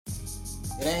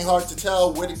It ain't hard to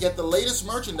tell where to get the latest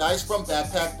merchandise from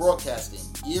Backpack Broadcasting.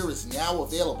 Gear is now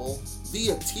available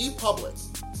via TeePublic.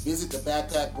 Visit the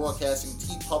Backpack Broadcasting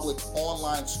TeePublic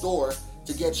online store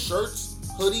to get shirts,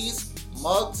 hoodies,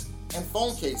 mugs, and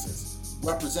phone cases.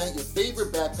 Represent your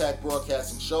favorite Backpack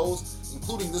Broadcasting shows,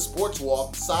 including the Sports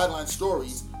Walk, Sideline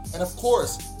Stories, and of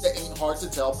course, the Ain't Hard to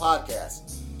Tell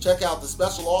podcast. Check out the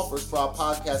special offers for our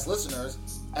podcast listeners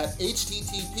at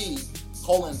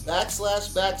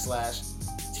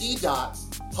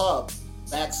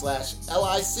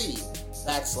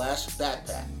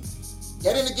http://t.pub/lic/backpack.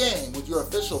 Get in the game with your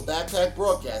official Backpack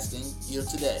Broadcasting gear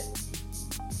today.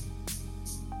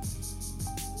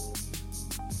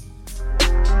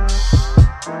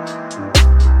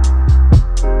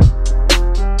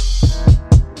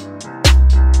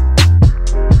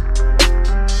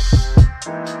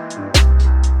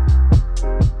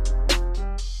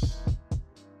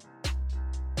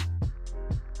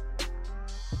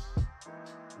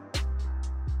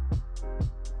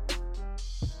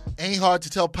 Ain't Hard to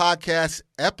Tell podcast,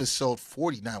 episode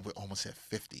 49. We're almost at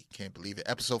 50. Can't believe it.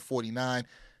 Episode 49.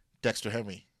 Dexter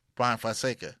Henry, Brian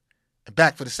Fonseca, and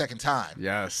back for the second time.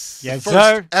 Yes. Yes,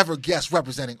 first ever guest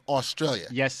representing Australia.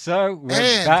 Yes, sir. We're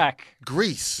and back.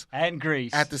 Greece. And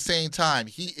Greece. At the same time.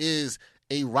 He is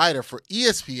a writer for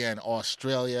ESPN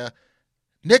Australia.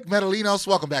 Nick Metallinos,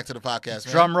 welcome back to the podcast,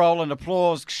 man. Drum roll and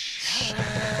applause. Great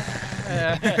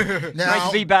to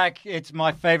be back. It's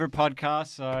my favorite podcast,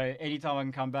 so anytime I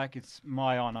can come back, it's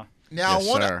my honor. Now,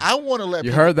 yes, I want to let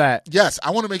you people, heard that. Yes,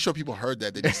 I want to make sure people heard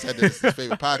that you said that it's his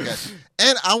favorite podcast.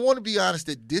 And I want to be honest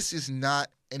that this is not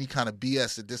any kind of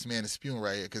BS that this man is spewing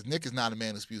right here, because Nick is not a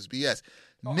man who spews BS.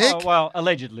 Nick, well,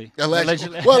 allegedly. Well, at least to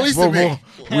me.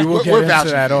 We will get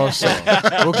into that also.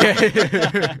 Okay.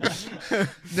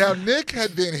 Now, Nick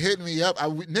had been hitting me up.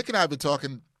 Nick and I have been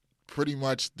talking pretty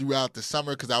much throughout the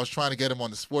summer because I was trying to get him on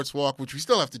the Sports Walk, which we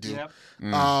still have to do. Yep.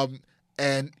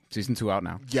 And season 2 out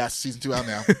now. Yes, season 2 out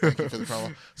now. Thank you for the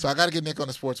promo. So I got to get Nick on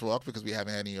the Sports Walk because we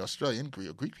haven't had any Australian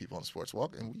or Greek people on the Sports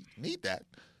Walk, and we need that.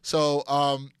 So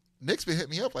Nick's been hitting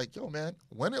me up like, yo, man,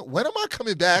 when am I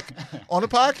coming back on the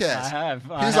podcast?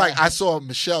 He's like, I saw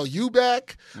Michelle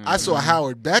Eubank. I saw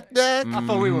Howard Beck back. I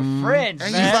thought we were friends,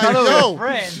 and man. he's like, yo,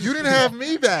 you didn't have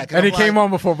me back. And he came on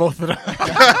before both of them.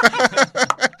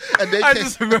 I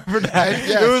just remember that.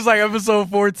 Yes. It was like episode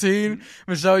 14.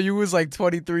 Michelle, you was like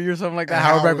 23 or something like that.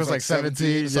 Howard Beck was like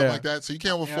 17. Something like that. So you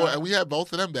came on before, and we had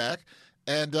both of them back.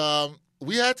 And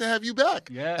we had to have you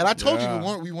back. Yeah. And I told you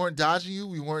we weren't dodging you.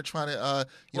 We weren't trying to, I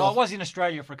was in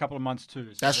Australia for a couple of months too.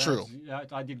 So that's true.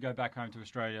 I did go back home to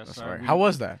Australia. That's right. How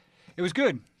was that? It was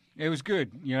good. It was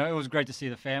good. You know, it was great to see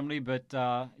the family, but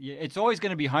it's always going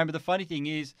to be home. But the funny thing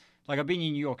is, like, I've been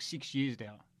in New York 6 years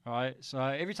now, right? So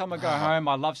every time I go home,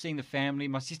 I love seeing the family.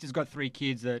 My sister's got 3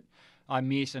 kids that I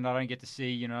miss and I don't get to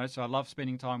see, you know, so I love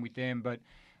spending time with them. But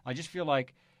I just feel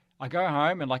like I go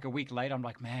home and like a week later, I'm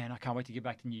like, man, I can't wait to get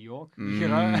back to New York. You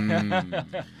know?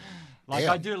 Like,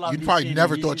 I do love. You probably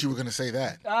never thought you were going to say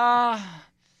that.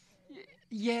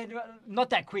 Yeah,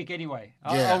 not that quick anyway.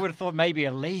 I would have thought maybe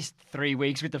at least 3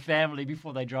 weeks with the family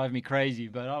before they drive me crazy.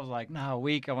 But I was like, no, a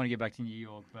week. I want to get back to New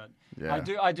York. But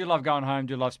I do love going home.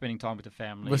 Do love spending time with the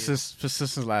family. But since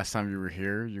the last time you were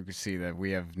here, you could see that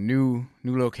we have new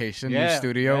location, new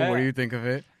studio. Yeah. What do you think of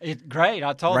it? Great.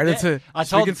 I told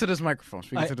speaking to this microphone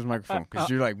because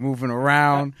you're like moving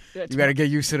around. You got to get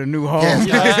used to the new home.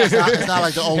 Yeah, it's not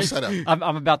like the old setup.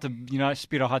 I'm about to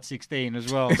spit a hot 16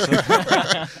 as well. So.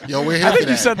 Yo, we're here. I think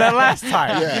you said that last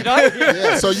time. Yeah. You know?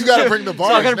 Yeah. So you got to bring the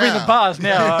bars. So I got to bring the bars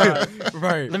now.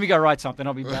 Right. Let me go write something.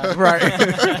 I'll be back. Right.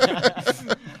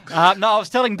 No, I was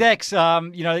telling Dex,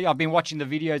 I've been watching the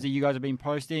videos that you guys have been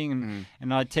posting,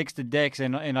 and I texted Dex,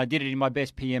 and I did it in my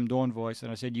best PM Dawn voice,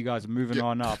 and I said, you guys are moving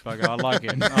on up. I go, I like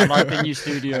it. I like the new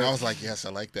studio. And I was like, yes, I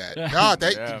like that. No,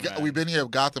 we've been here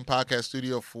at Gotham Podcast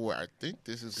Studio for, I think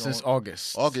this is since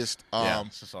August. Since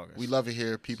August. We love it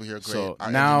here. People here are great. So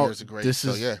our now engineers are great. this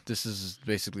is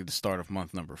basically the start of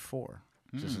month number 4.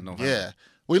 This is November. Yeah.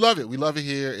 We love it. We love it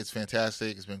here. It's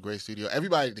fantastic. It's been a great studio.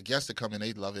 Everybody, the guests that come in,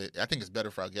 they love it. I think it's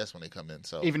better for our guests when they come in.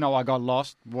 So even though I got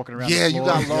lost walking around. Yeah, the floor.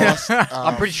 you got lost.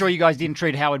 I'm pretty sure you guys didn't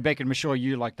treat Howard Beck and Michelle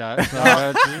Yu like that.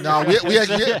 So no, we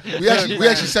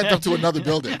actually sent them to another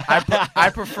building. I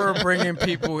prefer bringing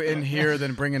people in here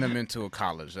than bringing them into a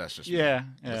college. That's just yeah.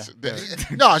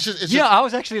 No, it's just I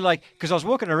was actually like, because I was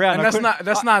walking around. And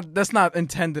that's not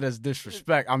intended as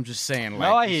disrespect. I'm just saying. Like,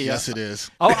 no, I hear you. Yes, it is.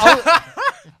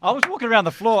 I was walking around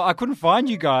the floor. I couldn't find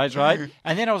you guys, right?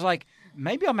 And then I was like,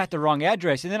 maybe I'm at the wrong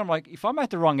address. And then I'm like, if I'm at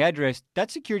the wrong address,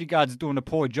 that security guard's doing a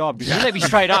poor job because he let me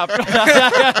straight up.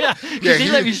 He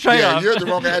let me straight up. You're at the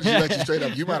wrong address. He let you straight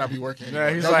up. You might not be working anymore.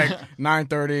 Yeah, he's like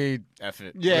 9:30. F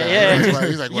it. Yeah.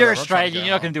 He's like, you're Australian.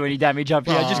 You're not going to do any damage up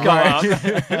here. Just go up.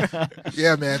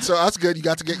 Yeah, man. So that's good. You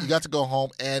got to go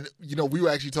home. And we were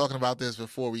actually talking about this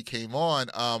before we came on.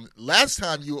 Last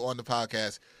time you were on the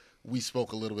podcast, we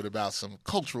spoke a little bit about some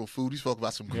cultural food. We spoke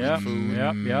about some Greek food.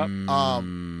 Yep.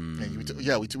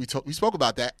 We spoke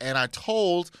about that, and I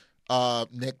told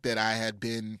Nick that I had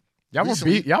been. Y'all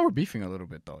were beefing a little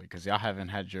bit though, because y'all haven't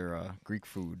had your Greek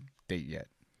food date yet.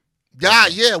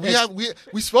 Yeah.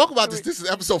 We spoke about this. This is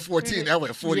episode 14. Now we're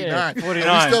at 49. Yeah, 49.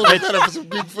 We still look at it for some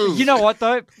Greek food. You know what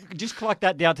though? Just collect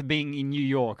that down to being in New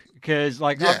York, because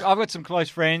I've got some close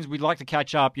friends. We'd like to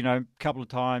catch up. A couple of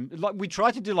times. Like we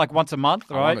try to do like once a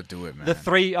month. Right? I want to do it,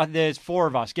 man. There's 4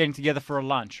 of us getting together for a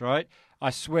lunch. Right? I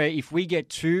swear, if we get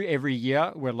 2 every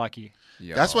year, we're lucky.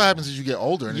 Yo. That's what happens as you get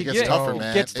older, and it gets tougher, man.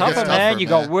 It gets tougher, man. You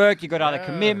got work, you got other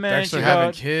commitments. You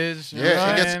having kids.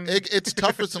 It's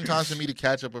tougher sometimes for me to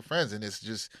catch up with friends, and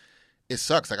it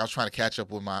sucks. Like I was trying to catch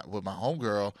up with my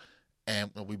homegirl,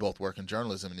 and we both work in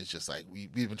journalism, and it's just like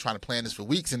we've been trying to plan this for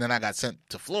weeks, and then I got sent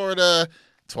to Florida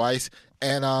twice,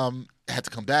 and had to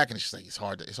come back, and it's just like it's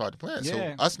hard to plan.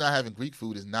 Yeah. So us not having Greek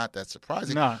food is not that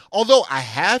surprising. No. Although I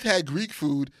have had Greek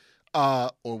food,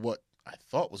 or what I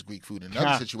thought was Greek food in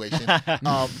another situation,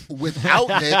 without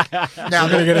Nick. Now,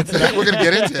 we're going to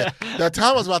get into it. The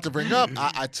time I was about to bring up,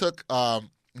 I took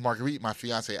Marguerite, my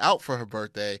fiance, out for her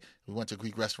birthday. We went to a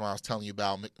Greek restaurant I was telling you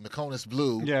about, Mykonos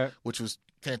Blue, which was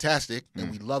fantastic, and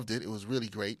we loved it. It was really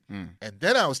great. And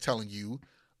then I was telling you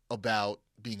about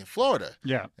being in Florida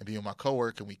and being with my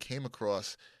coworker, and we came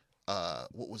across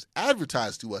what was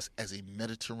advertised to us as a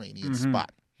Mediterranean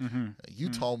spot. Mm-hmm. You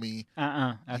told me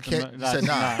you said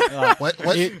nah.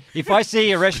 If I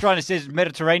see a restaurant that says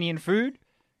Mediterranean food,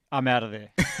 I'm out of there.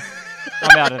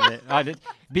 I'm out of there.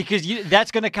 Because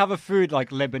that's going to cover food like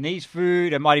Lebanese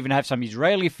food. It might even have some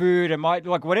Israeli food. It might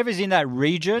like whatever's in that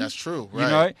region. That's true,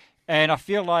 right? And I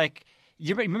feel like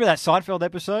you remember that Seinfeld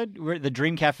episode where the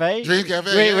Dream Cafe?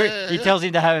 Where he tells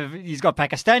him to have. He's got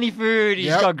Pakistani food. He's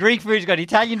got Greek food. He's got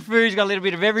Italian food. He's got a little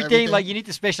bit of everything. Like you need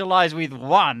to specialize with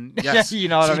one. Yes. You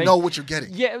know what I mean? You know what you're getting.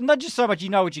 Yeah, not just so much you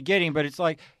know what you're getting, but it's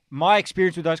like my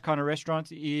experience with those kind of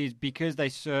restaurants is because they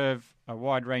serve a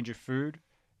wide range of food,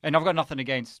 and I've got nothing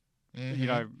against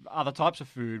other types of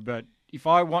food, but if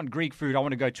I want Greek food, I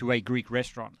want to go to a Greek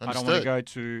restaurant. Understood. I don't want to go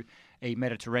to a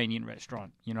Mediterranean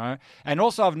restaurant, And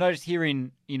also I've noticed here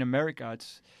in America,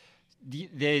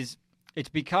 it's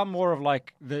become more of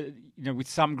like with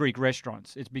some Greek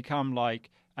restaurants, it's become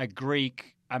like a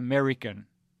Greek American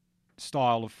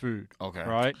style of food. Okay.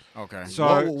 Right? Okay.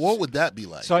 So what would that be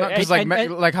like? So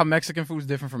like how Mexican food is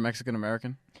different from Mexican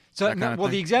American? So,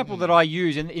 the example that I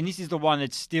use, and this is the one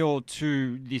that's still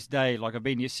to this day, like I've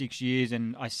been here 6 years,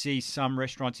 and I see some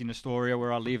restaurants in Astoria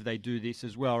where I live, they do this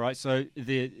as well, right? So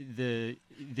the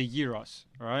gyros,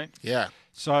 right? Yeah.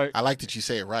 So I like that you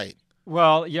say it right.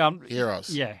 Well, yeah. Gyros.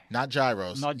 Yeah. Not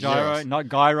gyros. Not gyro, Gyros. not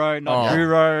gyro, not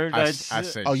gyro. I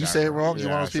say you say it wrong?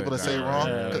 You're one of those people that say it wrong?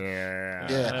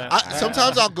 Yeah.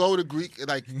 Sometimes I'll go to Greek,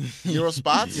 like, gyro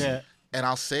spots. And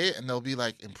I'll say it, and they'll be,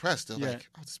 like, impressed. They're like,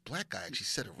 oh, this black guy actually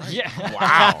said it right. Yeah.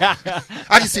 Wow.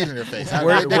 I can see it in their face.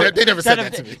 They never said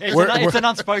that to me. It's an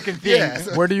unspoken thing.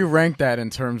 Yeah. Where do you rank that in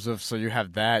terms of, so you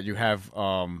have that, you have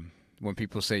when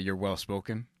people say you're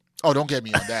well-spoken? Oh, don't get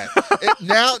me on that.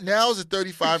 Now as a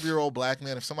 35-year-old black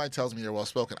man, if somebody tells me they're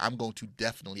well-spoken, I'm going to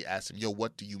definitely ask them, yo,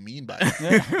 what do you mean by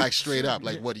that? Like, straight up,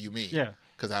 like, what do you mean? Yeah.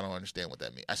 Because I don't understand what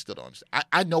that means. I still don't understand.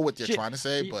 I know what they're trying to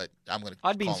say, but I'm going to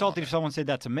I'd be insulted if someone said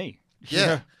that to me.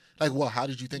 Yeah. Like, well, how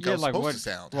did you think I was supposed to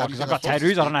sound? Well, because I've got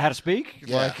tattoos, I don't know how to speak.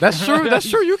 Yeah. Like, That's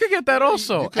true. You could get that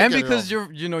also. And because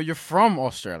you're you're from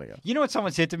Australia. You know what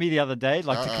someone said to me the other day?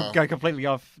 Like, to go completely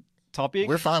off topic.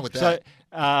 We're fine with that.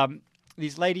 So,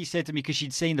 this lady said to me, because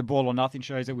she'd seen the Ball or Nothing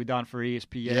shows that we've done for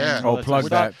ESPN. Yeah. Plug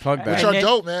that. Which are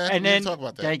dope, man. And then, then, talk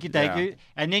about that. Thank you.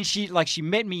 And then she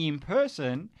met me in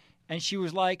person, and she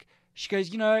was like, she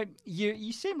goes,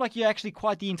 you seem like you're actually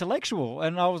quite the intellectual.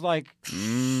 And I was like,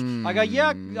 I go,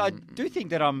 yeah, I do think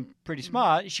that I'm pretty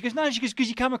smart. She goes, no, because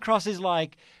you come across as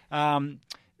like,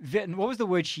 what was the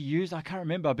word she used? I can't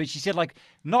remember. But she said like,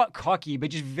 not cocky, but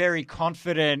just very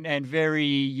confident and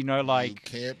very, like. You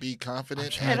can't be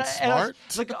confident and smart?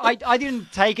 Look, I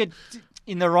didn't take it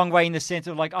in the wrong way in the sense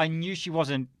of like, I knew she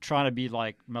wasn't trying to be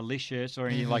like malicious or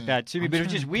anything like that to me. But it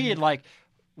was just weird, like,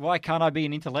 why can't I be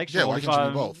an intellectual? Yeah, why can't you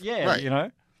be both? Yeah,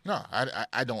 right. No,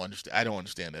 I don't understand. I don't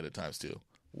understand that at times too.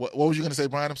 What was you going to say,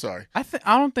 Brian? I'm sorry. I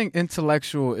don't think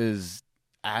intellectual is.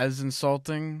 as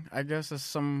insulting, I guess, as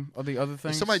some of the other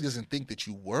things. If somebody doesn't think that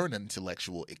you were an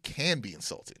intellectual, it can be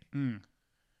insulting.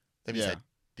 That means I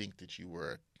think that you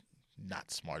were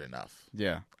not smart enough.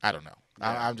 Yeah. I don't know.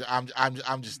 Yeah.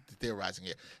 I'm just theorizing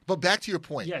here. But back to your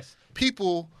point. Yes.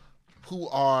 People who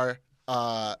are,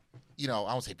 I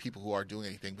won't say people who are doing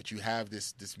anything, but you have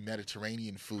this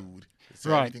Mediterranean food.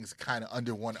 So everything's kind of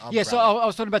under one umbrella. Yeah, so I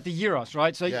was talking about the gyros,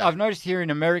 right? So I've noticed here in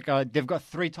America, they've got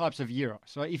 3 types of gyro.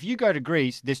 So if you go to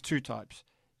Greece, there's 2 types.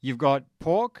 You've got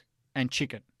pork and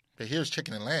chicken. But here's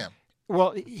chicken and lamb.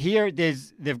 Well, here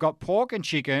they've got pork and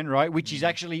chicken, right? Which is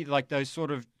actually like those sort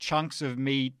of chunks of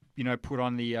meat, put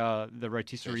on the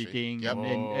rotisserie thing,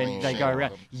 and they go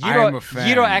around.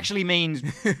 Gyro actually means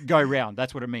go round.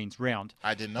 That's what it means, round.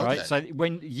 I didn't know that. that. So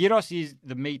when gyros is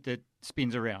the meat that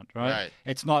spins around, right?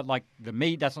 It's not like the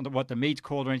meat. That's not what the meat's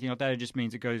called or anything like that. It just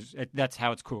means it goes. That's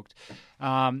how it's cooked.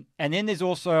 And then there's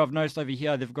also, I've noticed over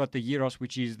here, they've got the gyros,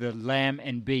 which is the lamb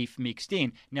and beef mixed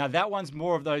in. Now that one's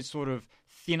more of those sort of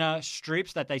thinner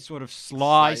strips that they sort of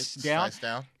slice down.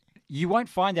 You won't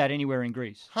find that anywhere in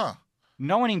Greece. Huh.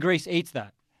 No one in Greece eats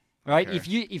that. Right?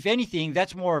 Okay. If anything,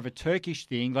 that's more of a Turkish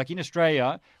thing. Like in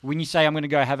Australia, when you say I'm going to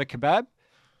go have a kebab,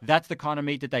 that's the kind of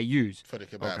meat that they use. For the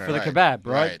kebab. Okay. For the kebab,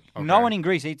 right? Okay. No one in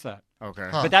Greece eats that. Okay.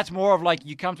 Huh. But that's more of like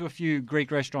you come to a few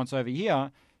Greek restaurants over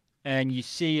here and you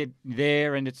see it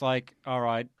there and it's like, all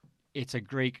right, it's a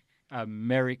Greek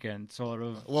American sort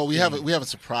of. Well, we have a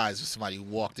surprise if somebody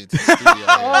walked into the studio. The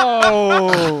guy.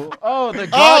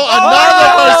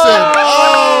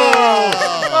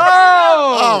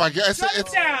 Oh my God!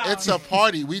 It's a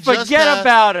party. Forget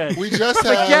about it. We just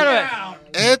had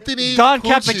Anthony Don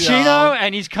Puccio. Cappuccino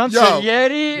and his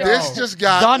consigliere. This just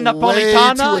got Don way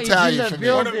Napolitano too Italian for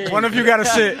me. One of you got to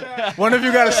sit. One of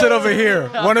you got to sit over here.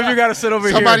 One of you got to sit over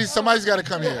here. Somebody's got to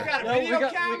come here.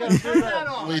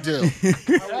 We do.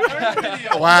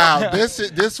 video. Wow,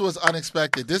 this was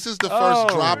unexpected. This is the first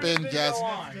drop-in guest.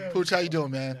 Pooch, how you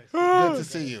doing, man? Good to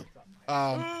see you.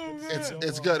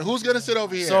 It's good. Who's gonna sit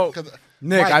over here? So,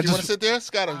 Nick, Mike, you want to sit there?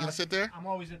 Scotto, you gonna sit there? I'm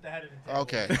always at the head of the table.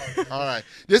 Okay. All right.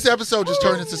 This episode just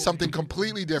turned into something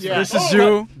completely different. Yeah. This is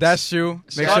you. That's you.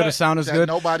 Make sure the sound is good.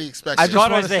 Nobody expects.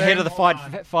 Scotto's the head of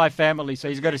the five family, so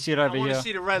he's got to sit over here. I want to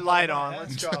see the red light on.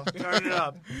 Let's go. Turn it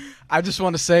up. I just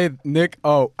want to say, Nick.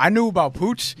 Oh, I knew about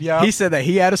Pooch. Yeah. He said that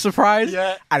he had a surprise.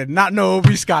 Yeah. I did not know it would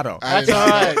be Scotto. That's all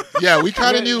right. Yeah, we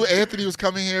kind of knew Anthony was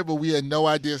coming here, but we had no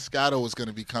idea Scotto was going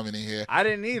to be coming in here. I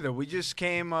didn't either. We just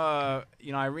came.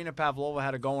 Irina Pavlova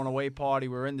had a going away party.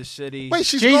 We're in the city. Wait,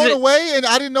 she's going away, and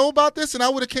I didn't know about this, and I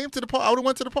would have came to the party. I would have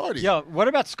went to the party. Yo, what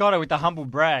about Scotto with the humble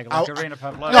brag like Irina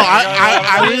Pavlova? No,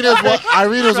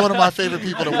 Irina's one of my favorite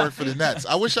people to work for the Nets.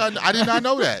 I wish I did not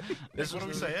know that. This is what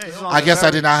we say. Hey, I guess I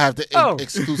did not have the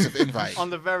exclusive invite. On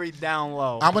the very down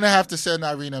low. I'm gonna have to send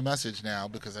Irina a message now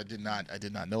because I did not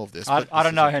know of this. I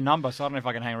don't know her number, so I don't know if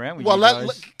I can hang around with you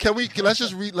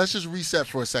guys. Let's just reset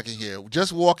for a second here.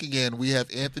 Just walking in, we have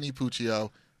Anthony Puccio,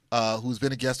 who's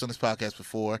been a guest on this podcast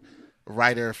before,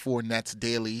 writer for Nets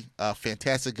Daily,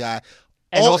 fantastic guy.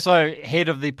 And also head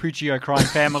of the Puccio crime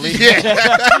family.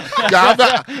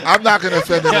 I'm not going to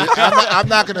offend them. I'm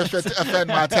not going to offend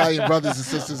my Italian brothers and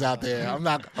sisters out there. I'm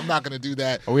not going to do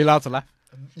that. Are we allowed to laugh?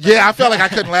 Yeah, I felt like I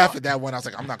couldn't laugh at that one. I was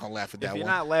like, I'm not going to laugh at that one. If you're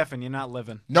not laughing, you're not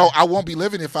living. No, I won't be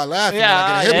living if I laugh.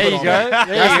 Yeah, there you go.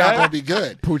 That's not going to be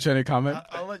good. Pooch, any comment?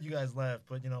 I'll let you guys laugh,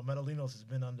 but Metallinos has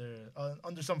been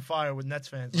under some fire with Nets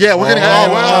fans. Yeah, we're gonna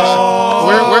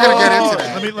we're gonna get into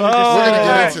that. We're gonna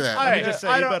get into that. Let me just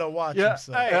say, you better watch him.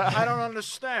 So. Hey, I don't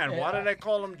understand. Why do they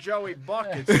call him Joey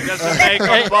Buckets? He doesn't make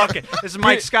a bucket. This is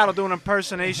Mike Scotto doing an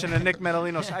impersonation of Nick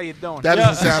Metallinos. How you doing? That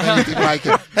doesn't sound anything like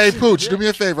it. Hey, Pooch, do me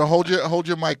a favor. Hold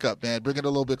your mic up, man. Bring it a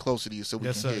little bit closer to you so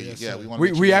we can hear you. Yeah,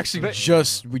 we actually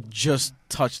just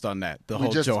touched on that. The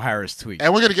whole Joe Harris tweet.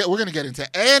 And we're gonna get into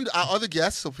and our other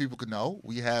guests so people can know.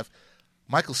 We have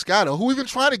Michael Scotto, who we've been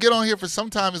trying to get on here for some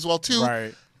time as well too.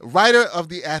 Right. Writer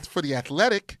for the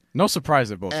Athletic. No surprise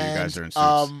that both of you guys are in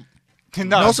suits.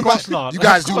 No, of course not. You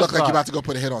guys do look like you're about to go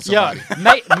put a hit on somebody.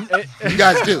 Yeah, you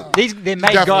guys do. They're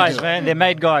made guys, man. They're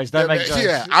made guys. Don't make guys.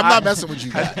 Yeah, I'm not messing with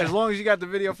you guys. As long as you got the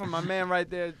video from my man right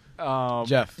there,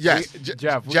 Jeff. Yes,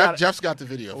 Jeff. Jeff's got the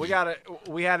video. We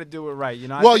had to do it right,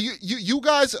 Well, you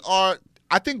guys are.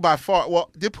 I think by far. Well,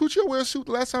 did Puccio wear a suit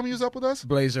the last time he was up with us?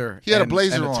 Blazer. He had a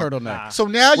blazer and on. a turtleneck. So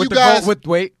now you guys with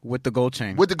the gold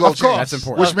chain. With the gold chain. That's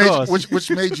important. Which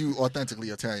made you authentically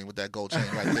Italian with that gold chain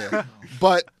right there.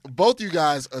 But both you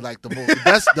guys are like the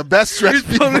best dressed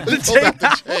people.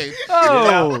 The chain.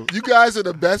 Oh, you guys are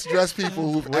the best dressed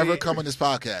people who've ever come on this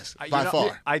podcast by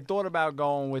far. I thought about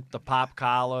going with the pop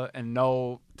collar and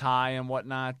no tie and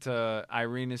whatnot to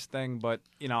Irina's thing. But,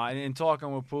 in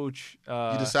talking with Pooch,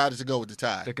 you decided to go with the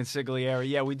tie. The consigliere.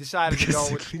 Yeah, we decided to go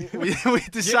with we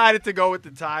decided to go with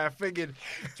the tie. I figured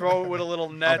throw it with a little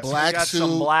net. A black got suit.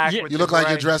 Some black with you look like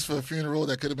gray. you're dressed for a funeral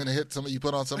that could have been a hit you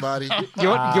put on somebody. You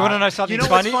want to know something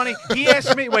funny? funny? What's funny? He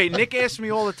asked me. Wait, Nick asked me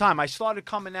all the time. I started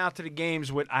coming out to the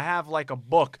games with. I have like a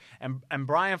book, and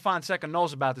Brian Fonseca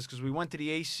knows about this because we went to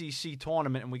the ACC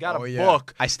tournament and we got a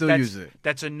book. I still use it.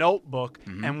 That's a notebook,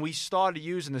 and we started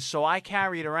using this. So I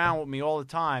carry it around with me all the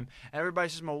time, and everybody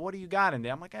says, "Well, what do you got in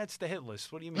there?" I'm like, "That's the hit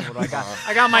list." What do you mean? What do I got?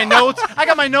 I got my notes. I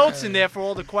got my notes in there for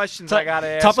all the questions I got to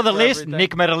ask. Top of the list, everything.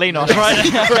 Nick Metallinos,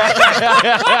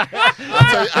 right?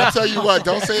 I'll tell you what.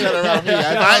 Don't say that around me.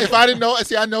 If I didn't know,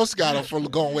 I know Scotto for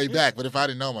going way back, but if I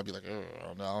didn't know him, I'd be like,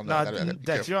 no.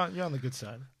 Dex, you're on the good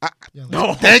side.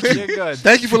 No, thank you. You're good.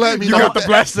 Thank you for letting me know. You got the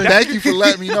blessing. Thank you for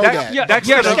letting me know that. You're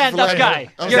Dexter, a stand-up guy.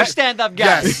 You're a stand-up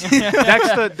guy.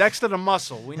 Yes. Dexter the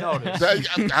muscle. We know this.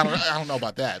 I don't know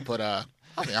about that, but as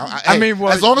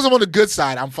long as I'm on the good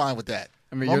side, I'm fine with that.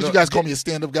 I mean, as long as you guys call me a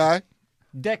stand-up guy.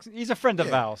 Dex, he's a friend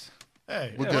of ours.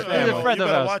 Hey, We're good. He's a friend you of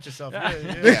better ours. watch yourself.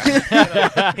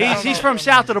 He's from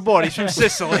south of the border. He's from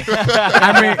Sicily.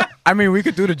 I mean, we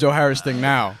could do the Joe Harris thing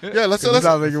now. Yeah, let's.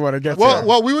 I think you want to get to.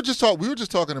 Well, we were just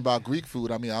talking about Greek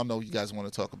food. I mean, I don't know if you guys want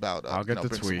to talk about. I'll get the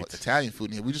bring tweet. some Italian food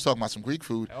in here. We just talking about some Greek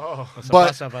food. Oh,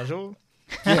 but But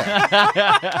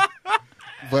yeah.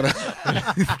 But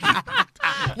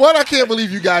one, I can't believe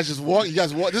you guys just walk. You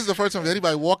guys walk. This is the first time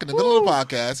anybody walk in the middle of the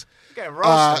podcast.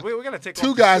 we're gonna take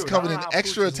two off guys the suit. coming I in don't know how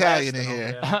extra Pooch is Italian in lasting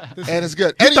here, over there. and it's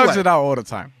good. He Anyway, thugs it out all the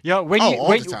time. Yeah, all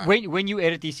the time. when you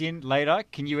edit this in later,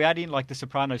 can you add in like the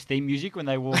Sopranos theme music when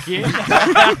they walk in?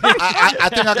 I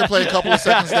think I can play a couple of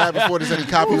seconds there before there's any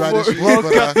copyright issues. Woke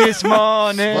But, up this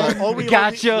morning, but-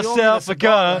 got yourself a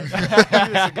gun.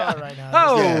 right now.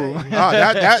 Oh.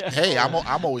 yeah. Hey,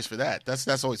 I'm always for that.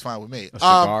 That's always fine with me. A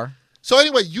cigar. So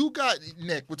anyway, you got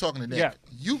Nick. We're talking to Nick. Yeah.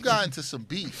 You got into some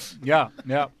beef Yeah.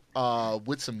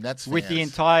 with some Nets fans. With the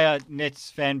entire Nets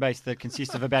fan base that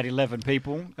consists of about 11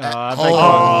 people.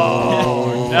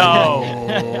 No!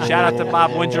 Shout out to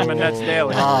Bob Windrum and Nets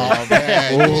Daily. Oh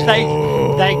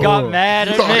man. They got mad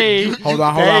at me. Hold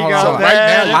on. So right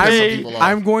now, you pissed some people off.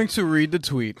 I'm going to read the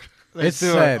tweet. It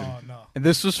said, and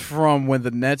this was from when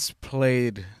the Nets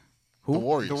played The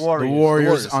Warriors. The the Warriors.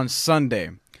 Warriors on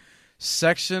Sunday.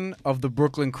 Section of the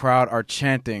Brooklyn crowd are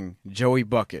chanting Joey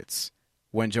Buckets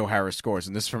when Joe Harris scores.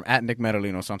 And this is from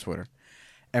 @NickMetalinos on Twitter.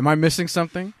 Am I missing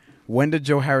something? When did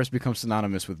Joe Harris become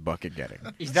synonymous with bucket getting?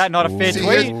 Is that not a fair See,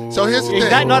 tweet? so here's the thing. Is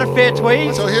that not a fair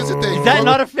tweet? So here's the thing. Is that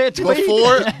not a fair tweet?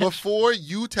 Before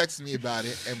you texted me about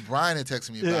it and Brian had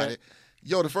texted me about it,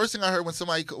 yo, the first thing I heard when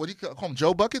somebody, what do you call him,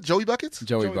 Joe Bucket? Joey Buckets?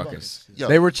 Joey Buckets. Yo.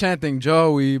 They were chanting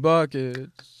Joey Buckets.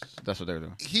 That's what they were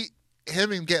doing.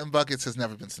 Him and getting buckets has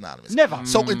never been synonymous. Never.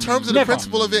 So in terms of the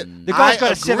principle of it, The guy's I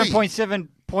got a agree. 7.7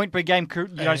 point per game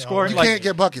scoring. You like, can't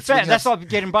get buckets. Fair, that's not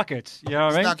getting buckets. You know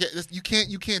what I mean?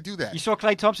 You can't do that. You saw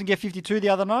Klay Thompson get 52 the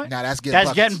other night? Nah, that's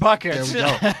getting buckets. There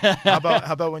we go.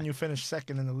 How about when you finish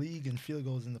second in the league and field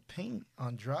goals in the paint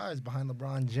on drives behind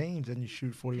LeBron James and you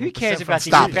shoot 41%? Who cares about the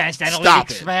Stop it. advanced Stop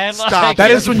analytics, it. man? Stop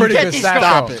That it. is a pretty Get good this stat.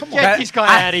 Stop though. it. Get this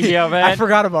guy out of here, man. I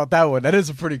forgot about that one. That is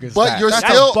a pretty good But stat. you're That's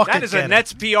still. a bucket That is a getter.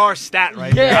 Nets PR stat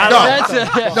right Yeah, there.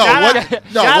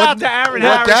 that's Shout out to Aaron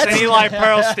Harris and Eli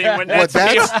Pearlstein with Nets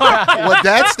PR. What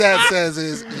that stat says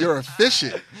is you're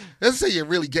efficient. Doesn't say you're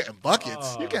really getting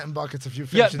buckets. You're getting buckets if you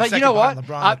Yeah, finish but you know what?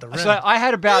 LeBron at the rim. So I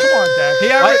had about.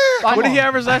 What did he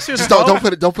average last year? Just don't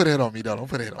put it on me, though. Don't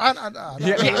put it on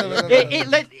me.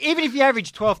 Even if you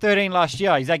averaged 12, 13 last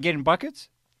year, is that getting buckets?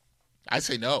 I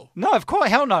say no. No, of course,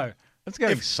 hell no. That's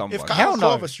getting some. If Hell Kyle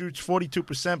no. Korver shoots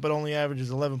 42% but only averages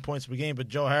 11 points per game, but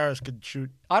Joe Harris could shoot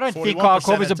I don't think 41% Kyle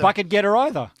Korver's a at the- bucket getter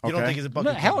either. You don't think he's a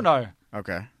bucket No, hell getter? no.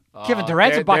 Okay. Kevin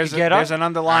Durant's a bucket getter. There's an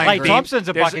underlying Klay theme. Thompson's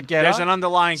a bucket getter. There's an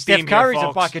underlying Steph theme Curry's here,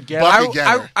 a folks. bucket getter. Bucket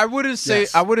getter. I wouldn't say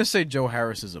Yes. I wouldn't say Joe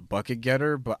Harris is a bucket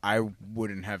getter, but I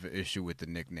wouldn't have an issue with the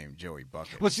nickname Joey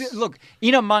Bucket. Well, see, look,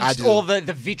 in amongst I do. all the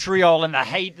vitriol and the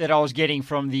hate that I was getting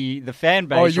from the fan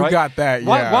base, Oh, you right? got that,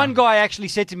 yeah. One guy actually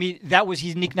said to me that was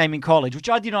his nickname in college, which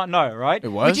I did not know, right? It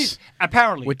was? Which is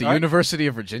apparently. With the right? University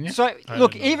of Virginia? So,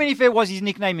 look, even if it was his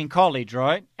nickname in college,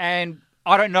 right? And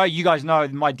I don't know, you guys know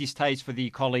my distaste for the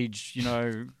college,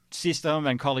 system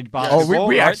and college basketball.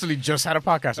 we right? actually just had a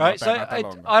podcast about Right, that so not that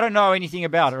long ago. I don't know anything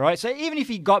about it, right? So even if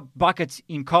he got buckets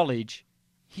in college,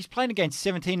 he's playing against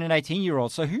 17 and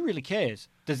 18-year-olds, so who really cares?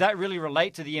 Does that really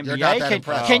relate to the You're not that NBA?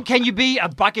 impressed. Can you be a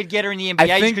bucket getter in the NBA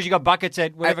just because you got buckets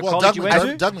at whatever college you went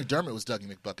to? Doug McDermott was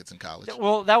Dougie McBuckets in college.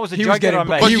 Well, that was a He joke was getting that I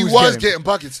made. But he was getting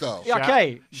buckets, though. Yeah,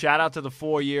 okay. Shout out to the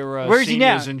 4-year Where is he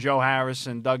now? seniors and Joe Harris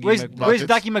and Dougie Where's McBuckets.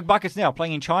 Dougie McBuckets now?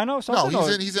 Playing in China or No,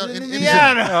 something? he's in Indiana.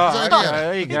 Indiana. Oh, He's in okay, Indiana.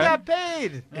 there you He go. got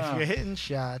paid. If you're hitting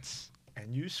shots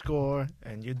and you score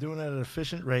and you're doing it at an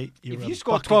efficient rate, you're If a you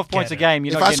score bucket 12 points a getter. game,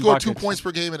 you're If not I getting score buckets. 2 points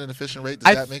per game at an efficient rate,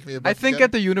 does that make me a bucket I think getter?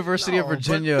 at the University of No, but-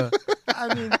 Virginia,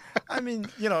 I mean,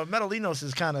 Metalinos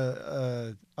is kind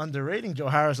of underrating Joe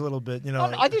Harris a little bit.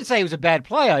 I didn't say he was a bad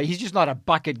player. He's just not a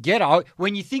bucket getter.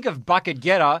 When you think of bucket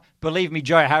getter, believe me,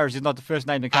 Joe Harris is not the first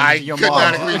name that comes I into your could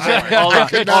mind. not agree more. Hold I on,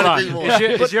 could hold not on. agree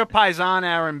more. Is your paisan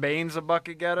Aaron Baines a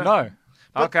bucket getter? No.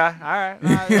 Okay, all right.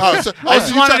 Oh, so, I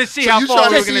just wanted to see how you far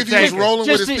trying we to were see gonna if he was take it. rolling with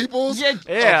Just his to- peoples? Yeah,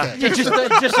 Yeah. yeah,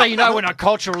 just so you know, we're not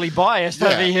culturally biased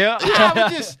over here.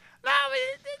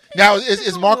 Now,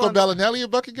 is Marco Bellinelli a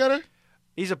bucket getter?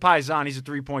 He's a paisan. He's a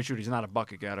 3-point shooter. He's not a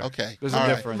bucket getter. Okay. There's All a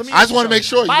right. difference. I just want to make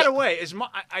sure. By the way,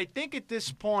 I think at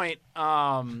this point,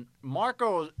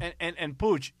 Marco and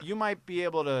Pooch, you might be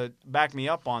able to back me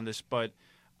up on this, but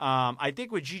I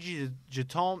think with Gigi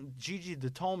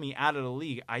Datomi out of the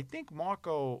league, I think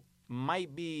Marco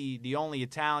might be the only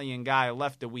Italian guy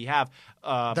left that we have.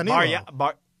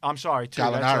 Danilo. I'm sorry, too.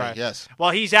 Gallinari, That's right. yes. Well,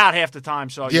 he's out half the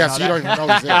time, so Yes, you don't even know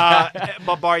he's there.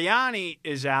 but Bargnani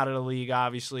is out of the league,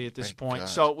 obviously, at this Thank point. God.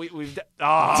 So we've.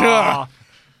 Oh.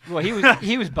 Well, he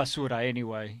was basura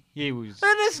anyway. He was.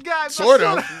 And this guy, Sort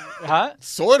of. Huh?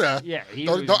 Sort of. Yeah, he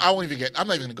Don't, was. don't, I won't even get. I'm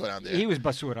not even going to go down there. He was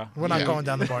basura. We're not Yeah. going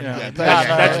down the bar. Yeah.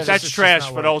 That's It's just trash not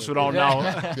for worth those it. who don't know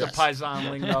the Yes.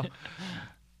 Paisan lingo.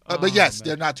 But yes,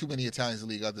 there are not too many Italians in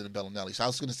the league other than Bellinelli. So I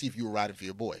was going to see if you were riding for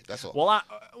your boy. That's all.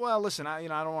 Well, listen, I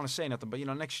don't want to say nothing, but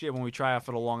next year when we try out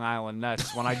for the Long Island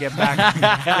Nets, when I get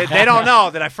back, they don't know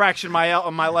that I fractured my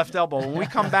left elbow. When we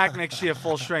come back next year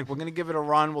full strength, we're going to give it a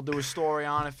run. We'll do a story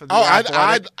on it for the.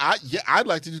 I'd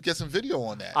like to just get some video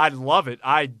on that. I'd love it.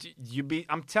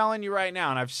 I'm telling you right now,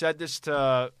 and I've said this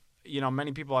to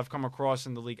many people I've come across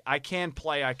in the league. I can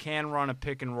play. I can run a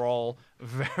pick and roll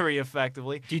very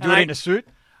effectively. Do you do it in a suit?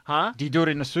 Huh? Do you do it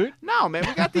in a suit? No, man.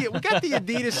 We got the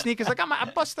Adidas sneakers. Like I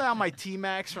bust out my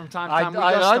T-Max from time to time.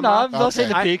 I know. I've seen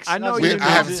the Okay. pics. I know I've you seen do.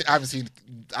 the I pics.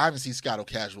 haven't seen Scotto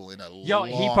casual in a Yo, long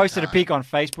he posted time. a pic on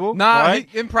Facebook. Nah, right?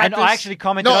 in practice. And I actually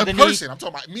commented No, in underneath. person. I'm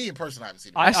talking about me in person. I haven't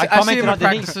seen it. I I see commented him in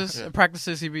underneath. practices. In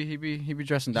practices, he be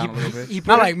dressing down a little bit. he put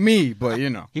Not it- like me, but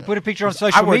He put a picture on I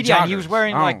social wear media and he was joggers.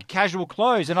 wearing Oh. like casual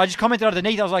clothes. And I just commented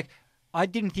underneath. I was like, I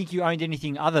didn't think you owned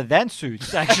anything other than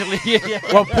suits, actually.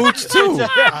 well, Pooch too.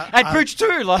 And Pooch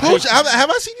too. Like, Coach, have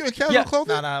I seen you in casual Yeah.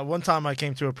 clothing? Nah. One time I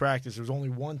came to a practice. There was only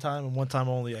one time and one time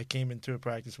only I came into a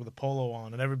practice with a polo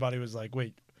on, and everybody was like,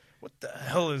 "Wait, what the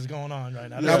hell is going on right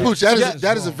now?" Now, Pooch,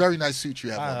 that is a very nice suit you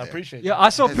have on I there. appreciate Yeah, that. I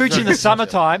saw It's Pooch in very the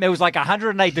summertime. It was like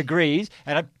 108 degrees,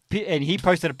 and he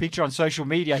posted a picture on social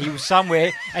media. He was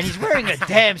somewhere, and he's wearing a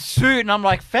damn suit, and I'm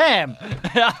like, fam,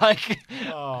 like,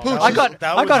 Pooch, I got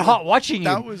That I got was- hot watching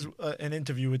That him. was an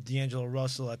interview with D'Angelo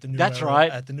Russell at the New That's Era,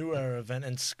 right. at the New Era event,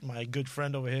 and my good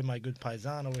friend over here, my good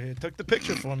paisan over here, took the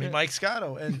picture for me, Mike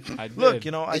Scotto. And I did. look,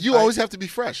 you always have to be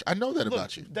fresh. I know that look,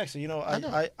 about you. Dexter, know.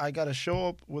 I got to show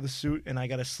up with a suit, and I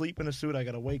got to sleep in a suit. I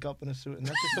got to wake up in a suit, and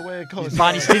that's just the way it goes.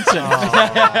 Barney Stinson.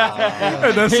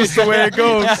 That's just the way it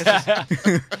goes.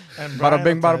 And Bada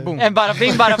bing, Brian, bada boom. And bada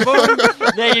bing, bada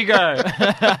boom. There you go.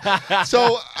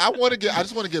 So I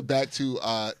just want to get back to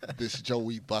this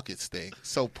Joey Buckets thing.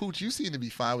 So Pooch, you seem to be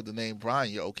fine with the name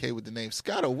Brian. You're okay with the name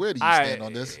Scotto. Where do you stand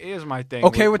on this? Here's my thing.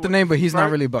 Okay with the name, but he's not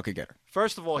First- really a bucket getter.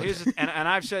 First of all, and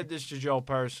I've said this to Joe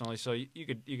personally, so you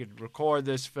could record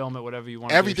this, film it, whatever you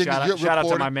want. Everything to do. that you're Shout out to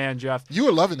recording- my man Jeff. You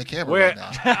are loving the camera We're, right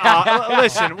now.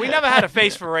 listen, we never had a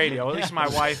face for radio. At least my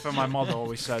wife and my mother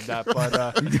always said that.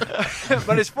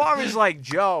 But as far as like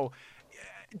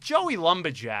Joey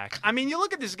Lumberjack. I mean, you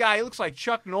look at this guy. He looks like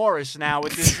Chuck Norris now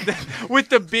with this with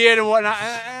the beard and whatnot.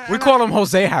 We call him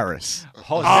Jose Harris.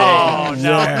 Jose. Oh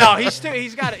no, Yeah. no,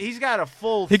 he's got a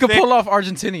full. He could thick- pull off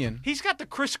Argentinian. He's got the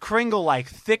Kris Kringle like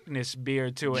thickness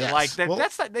beard to it. Yes. Like that, Well-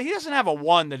 he doesn't have a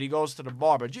one that he goes to the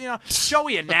barber.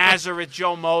 Joey of Nazareth,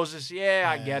 Joe Moses. Yeah,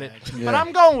 I get it. But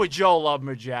I'm going with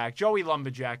Joey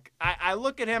Lumberjack. I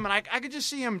look at him and I could just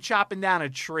see him chopping down a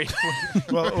tree.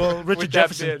 Well, With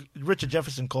that Richard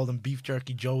Jefferson Robinson called him Beef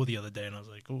Jerky Joe the other day, and I was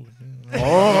like, ooh.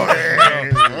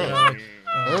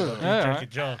 Beef Jerky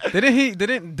Joe.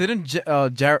 Didn't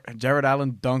Jared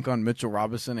Allen dunk on Mitchell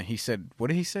Robinson, and he said, what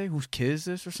did he say? Whose kid is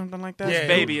this, or something like that? Whose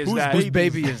baby is that? Whose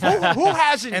baby is that? Who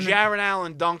hasn't Jared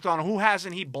Allen dunked on? Who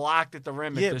hasn't he blocked at the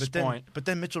rim at this point? But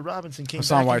then Mitchell Robinson came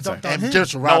Hassan back and Whiteside. dunked on And him.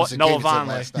 Mitchell Robinson Noah gave it to him Vonleh.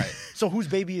 last night. So whose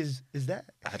baby is that?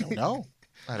 I don't know.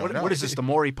 I don't know. What is this, the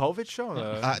Maury Povich show?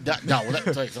 No, let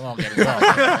me tell you something. I'm getting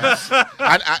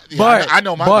I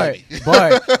know my baby.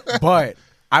 but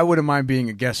I wouldn't mind being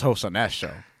a guest host on that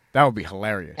show. That would be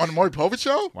hilarious. On the Maury Povich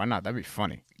show? Why not? That'd be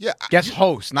funny. Yeah. Guest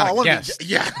host, not a guest.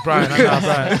 Yeah. Brian,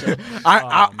 Brian.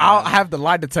 I'll have the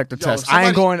lie detector test. I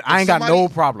ain't got no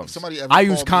problems. I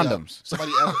use condoms.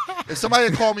 If somebody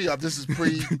had called me up, this is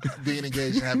pre being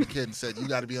engaged and having a kid, and said, you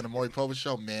got to be on the Maury Povich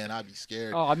show, man, I'd be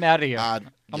scared. Oh, I'm out of here. I'm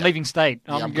leaving state.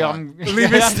 Yeah, I'm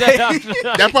leaving state.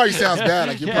 That probably sounds bad.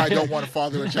 Like you probably don't want to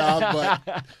father a child,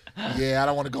 but yeah, I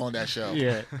don't want to go on that show.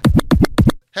 Yeah.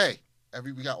 Hey,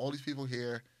 we got all these people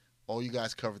here. All you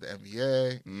guys cover the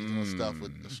NBA, doing stuff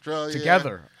with Australia.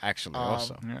 Together, actually,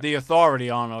 also. The authority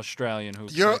on Australian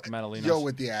hoops, like Metallinos. You're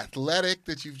with the Athletic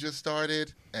that you've just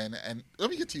started, and let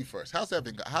me get to you first. How's that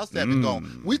been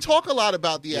going? We talk a lot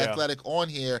about the Athletic on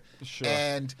here,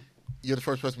 and you're the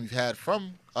first person we've had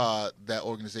from that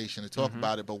organization to talk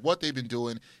about it. But what they've been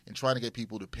doing and trying to get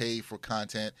people to pay for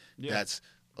content that's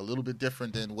a little bit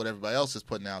different than what everybody else is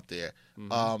putting out there.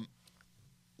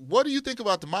 What do you think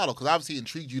about the model? Because obviously it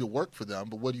intrigued you to work for them,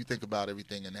 but what do you think about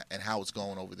everything and how it's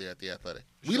going over there at the Athletic?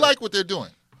 We like what they're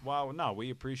doing. Well, no, we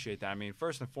appreciate that. I mean,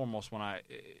 first and foremost,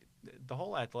 the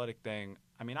whole Athletic thing,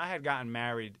 I mean, I had gotten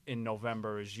married in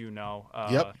November, as you know,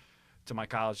 to my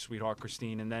college sweetheart,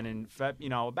 Christine. And then in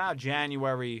about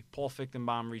January, Paul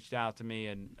Fichtenbaum reached out to me,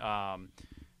 and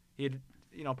he had,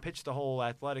 pitched the whole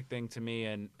Athletic thing to me.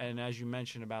 And as you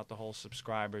mentioned about the whole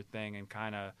subscriber thing and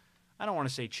kind of, I don't want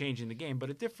to say changing the game, but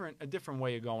a different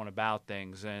way of going about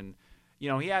things. And,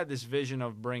 he had this vision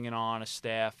of bringing on a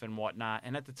staff and whatnot.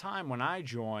 And at the time when I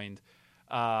joined,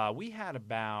 we had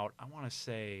about, I want to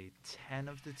say, 10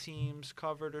 of the teams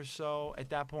covered or so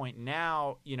at that point.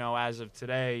 Now, as of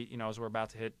today, as we're about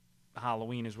to hit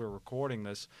Halloween as we're recording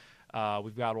this,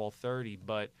 we've got all 30.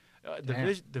 But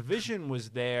the vision was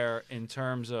there in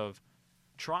terms of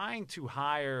trying to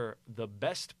hire the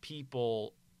best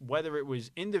people, whether it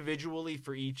was individually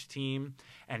for each team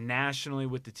and nationally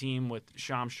with the team with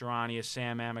Shams Charania,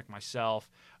 Sam Amick, myself,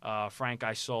 Frank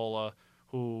Isola,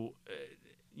 who,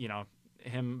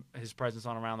 his presence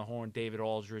on Around the Horn, David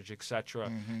Aldridge,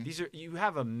 etc. You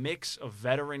have a mix of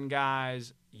veteran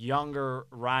guys, younger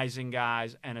rising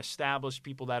guys, and established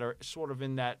people that are sort of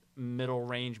in that middle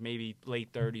range, maybe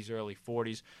late 30s, early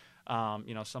 40s.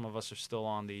 Some of us are still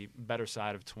on the better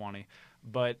side of 20.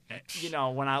 But,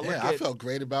 when I look at... I felt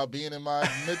great about being in my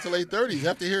mid to late 30s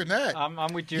after hearing that.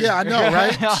 I'm with you. Yeah, I know,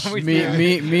 right?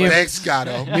 Thanks,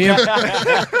 Scotto. Me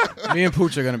and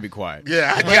Puccio are going to be quiet.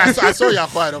 Yeah, I saw y'all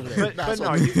quiet over there.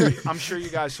 I'm sure you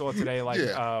guys saw today,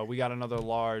 we got another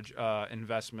large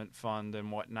investment fund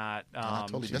and whatnot. I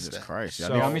totally missed that. Christ.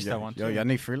 I missed that one, too. Y'all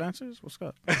need freelancers? What's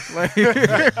up?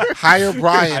 Hire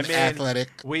Brian, Athletic.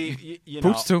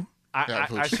 Poops, too.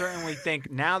 I certainly think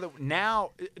now the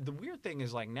weird thing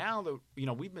is now that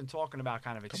we've been talking about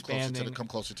kind of expanding. Come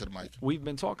closer to the mic. We've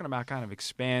been talking about kind of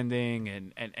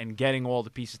expanding and getting all the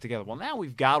pieces together. Well, now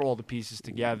we've got all the pieces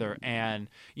together, and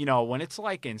when it's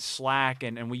like in Slack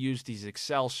and we use these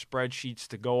Excel spreadsheets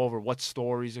to go over what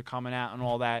stories are coming out and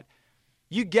all that,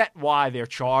 you get why they're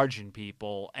charging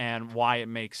people and why it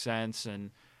makes sense.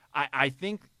 And I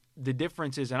think the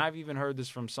difference is, and I've even heard this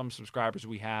from some subscribers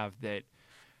we have, that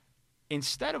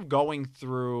instead of going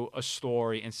through a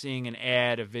story and seeing an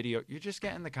ad, a video, you're just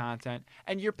getting the content,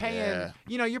 and you're paying.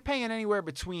 You're paying anywhere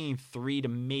between $3 to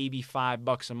maybe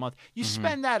 $5 a month. You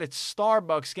spend that at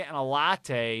Starbucks getting a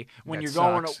latte when you're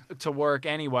going to work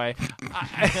anyway.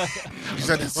 You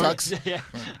said it sucks. Yeah.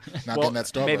 Not getting that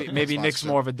Starbucks. Maybe Nick's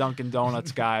more of a Dunkin'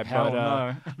 Donuts guy,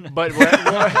 No. but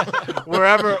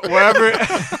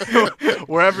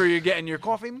wherever you're getting your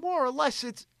coffee, more or less,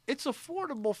 it's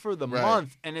affordable for the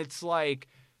month, and it's like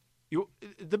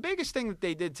the biggest thing that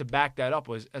they did to back that up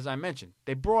was, as I mentioned,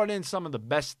 they brought in some of the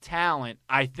best talent,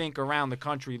 I think, around the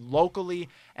country, locally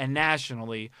and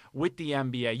nationally, with the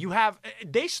NBA.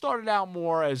 They started out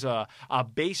more as a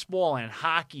baseball and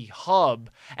hockey hub,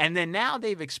 and then now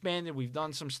they've expanded. We've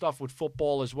done some stuff with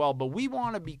football as well, but we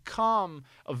want to become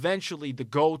eventually the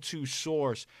go-to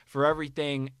source for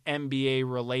everything NBA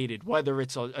related, whether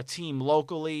it's a team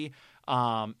locally,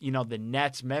 the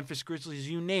Nets, Memphis Grizzlies,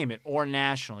 you name it, or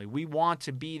nationally. We want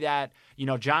to be that.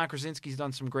 John Krasinski's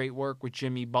done some great work with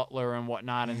Jimmy Butler and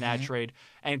whatnot in that trade.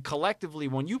 And collectively,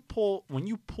 when you pull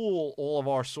all of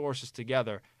our sources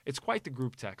together, it's quite the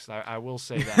group text. I will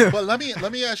say that. But let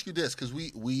me ask you this, because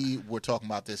we were talking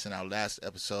about this in our last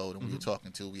episode, and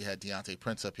we had Deontay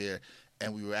Prince up here,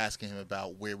 and we were asking him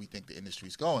about where we think the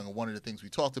industry's going. And one of the things we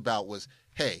talked about was,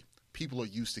 hey, people are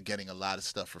used to getting a lot of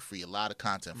stuff for free, a lot of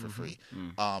content for free.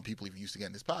 People are used to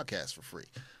getting this podcast for free,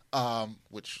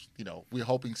 which, we're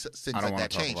hoping things like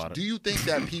that change. Do you think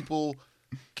that people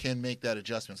can make that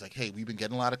adjustment? It's like, hey, we've been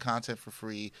getting a lot of content for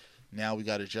free. Now we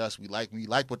got to adjust. We like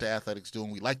what the Athletic's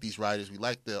doing. We like these writers. We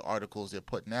like the articles they're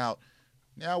putting out.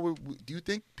 Now, do you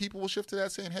think people will shift to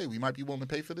that, saying, hey, we might be willing to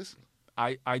pay for this?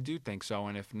 I do think so.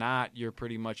 And if not, you're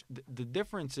pretty much – the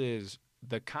difference is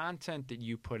the content that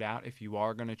you put out, if you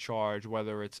are going to charge,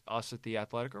 whether it's us at The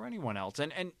Athletic or anyone else.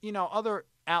 And other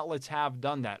outlets have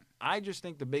done that. I just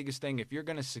think the biggest thing, if you're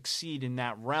going to succeed in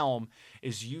that realm,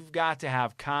 is you've got to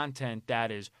have content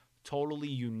that is totally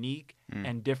unique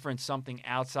and different, something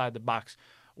outside the box.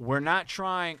 We're not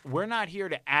here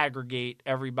to aggregate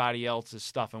everybody else's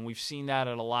stuff, and we've seen that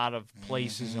at a lot of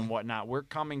places and whatnot. We're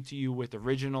coming to you with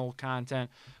original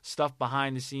content, stuff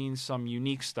behind the scenes, some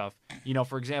unique stuff.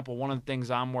 For example, one of the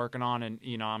things I'm working on, and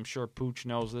I'm sure Pooch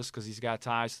knows this because he's got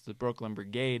ties to the Brooklyn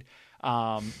Brigade,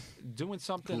 doing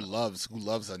something. Who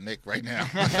loves a Nick right now?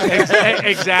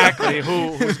 Exactly.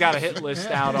 Who's got a hit list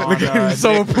out on Nick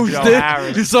so for Joe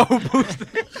Harris. He's so boosted.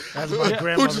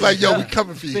 Pooch is like, yo, we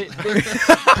coming for you.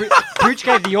 Pooch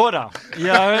gave the order. You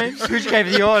know what I mean? Pooch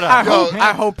gave the order.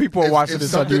 I hope people are watching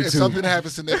this on YouTube. If something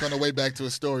happens to Nick on the way back to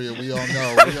Astoria, we all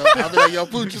know. I'll be like, yo,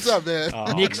 Pooch, what's up, man?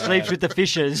 Nick sleeps with the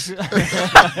fishes.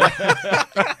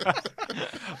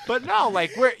 But no,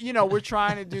 like we're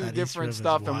trying to do different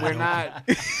stuff, and we're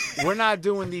not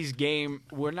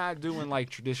doing like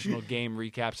traditional game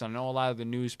recaps. I know a lot of the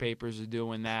newspapers are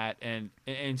doing that, and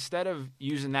instead of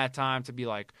using that time to be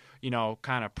like,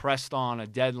 kind of pressed on a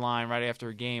deadline right after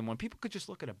a game, when people could just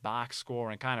look at a box score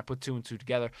and kind of put two and two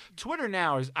together. Twitter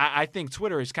now I think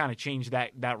Twitter has kind of changed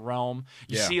that realm.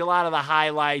 You see a lot of the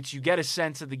highlights, you get a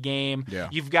sense of the game. Yeah.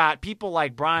 You've got people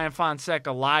like Brian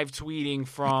Fonseca live tweeting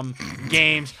from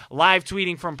games, live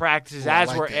tweeting from practices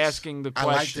as we're asking the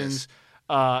questions.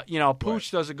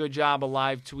 Pooch does a good job of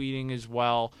live tweeting as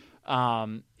well.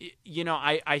 I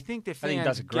think the fans. I think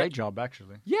that's a great job,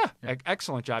 actually. Yeah.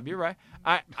 Excellent job. You're right.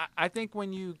 I think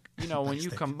when you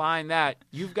combine that,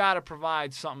 you've got to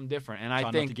provide something different. And I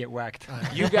Try think not to get whacked.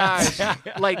 You guys, no,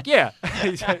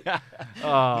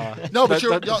 but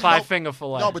the five finger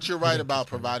fillet. No, but you're right about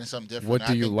providing something different. What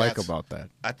do you like about that?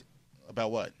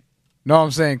 About what? No,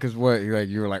 I'm saying because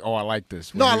you were like, oh, I like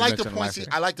this. No, I like the points.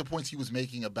 I like the points he was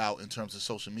making about in terms of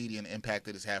social media and the impact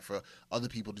that it's had for other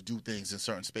people to do things in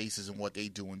certain spaces and what they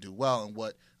do and do well. And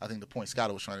what I think the point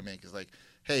Scotto was trying to make is like,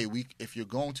 hey, if you're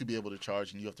going to be able to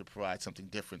charge and you have to provide something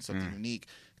different, something unique,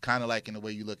 kind of like in the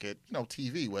way you look at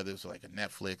TV, whether it's like a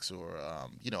Netflix or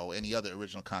any other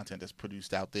original content that's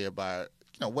produced out there by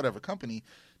whatever company.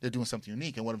 They're doing something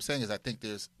unique. And what I'm saying is I think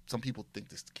some people think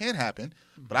this can happen,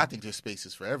 but I think there's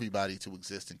spaces for everybody to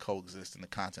exist and coexist in the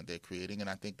content they're creating, and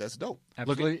I think that's dope.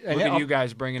 Absolutely. Look at you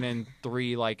guys bringing in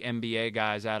 3 like NBA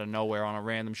guys out of nowhere on a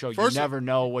random show. You never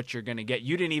know what you're going to get.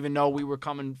 You didn't even know we were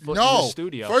coming in the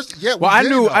studio.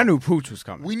 I knew Pooch was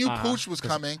coming. We knew Pooch was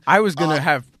coming. I was gonna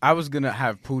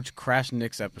have Pooch crash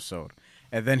Nick's episode.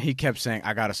 And then he kept saying,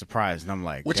 "I got a surprise," and I'm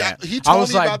like, he told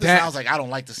me about this, and I was like, I don't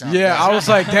like the sound. Yeah, I was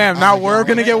like, damn, now we're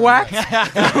gonna get whacked.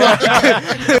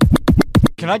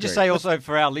 Can I just say also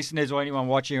for our listeners or anyone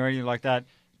watching or anything like that,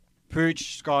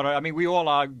 Pooch, Scotto, I mean, we all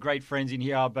are great friends in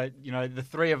here, but the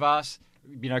 3 of us,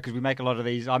 because we make a lot of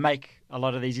these. I make a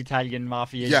lot of these Italian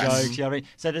mafia jokes. You know what I mean?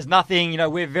 So there's nothing.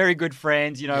 We're very good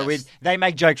friends. They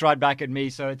make jokes right back at me,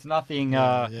 so it's nothing.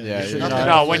 No,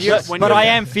 I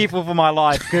am fearful for my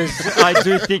life because I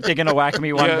do think they're gonna whack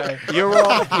me one day. You're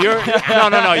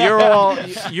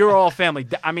all family.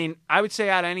 I mean, I would say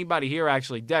out of anybody here,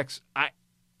 actually, Dex.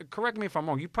 Correct me if I'm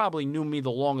wrong. You probably knew me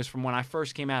the longest from when I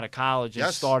first came out of college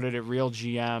and started at Real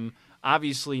GM.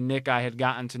 Obviously, Nick, I had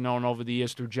gotten to know over the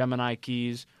years through Gemini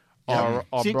Keys, our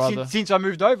brother. Since I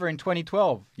moved over in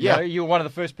 2012. You were one of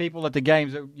the first people at the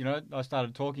games that I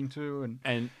started talking to,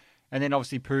 and then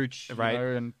obviously Pooch, right?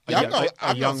 And I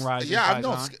know rising.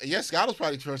 Scott was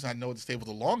probably the person I know at the table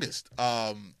the longest.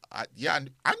 I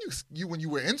knew you when you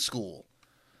were in school.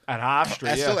 At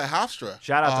Hofstra, Still at Hofstra.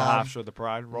 Shout out to Hofstra, the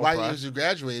Pride. Right as you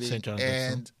graduated.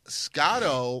 And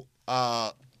Scotto,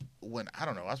 when, I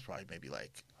don't know, I was probably maybe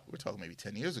we're talking maybe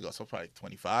 10 years ago, so probably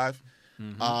 25.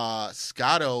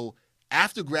 Scotto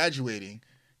after graduating,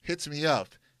 hits me up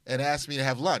and asked me to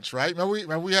have lunch. Right?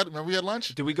 Remember we had lunch.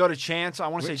 Did we go to Chance? I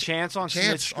want to say Chance on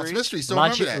Smith Street. On Smith Street. Still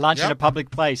lunch remember that. lunch in a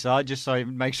public place, just so you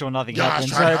make sure nothing Yeah,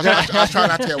 happens. I was trying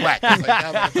not to get whacked. I was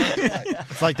like,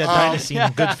 It's like that dynasty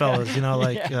in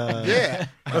Goodfellas, yeah.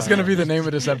 That's gonna be the name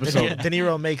of this episode. De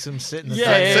Niro makes him sit in the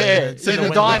Sit in the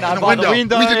diner in the by the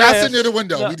window. We did not yeah. sit near the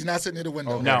window. No. We did not sit near the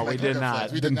window. No, Like we did not.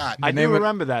 friends. We did not. I do name it-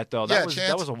 remember that though. That was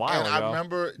Chance, a while and ago. I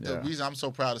remember the Yeah. reason I'm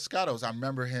so proud of Scotto is I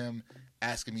remember him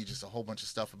asking me just a whole bunch of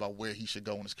stuff about where he should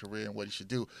go in his career and what he should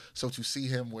do. So to see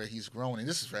him where he's grown, and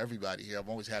this is for everybody here. I'm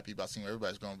always happy about seeing where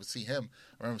everybody's growing, but see him,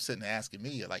 I remember sitting and asking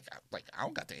me, like I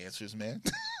don't got the answers, man.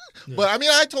 But I mean,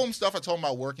 I told him stuff. I told him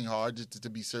about working hard, just to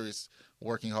be serious,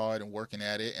 working hard and working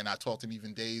at it. And I talked to him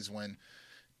even days when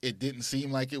it didn't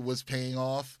seem like it was paying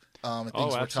off. And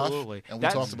things were absolutely. tough, and we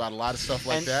talked about a lot of stuff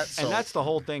like that. So, and that's the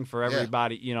whole thing for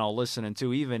everybody, listening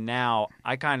to. Even now,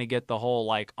 I kind of get the whole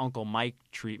like Uncle Mike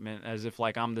treatment, as if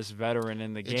like I'm this veteran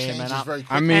in the it game. changes And very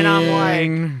quickly. I mean,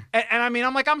 and I'm like,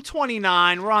 I'm like, I'm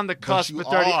 29. We're on the cusp of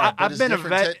 30. I've been a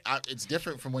vet. It's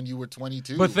different from when you were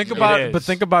 22. but think you know?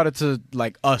 about it to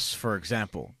like us, for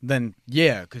example. Then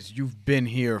because you've been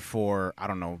here for I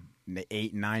don't know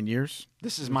 8-9 years.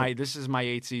 This is my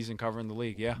 8th season covering the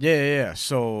league. Yeah. Yeah.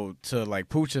 So to like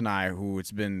Puccio and I, who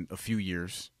it's been a few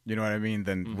years, you know what I mean?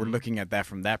 Then we're looking at that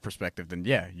from that perspective. Then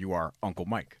you are Uncle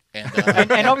Mike. And,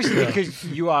 and obviously because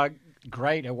you are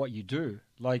great at what you do.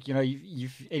 Like,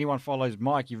 if anyone follows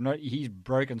Mike, he's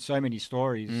broken so many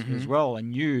stories as well,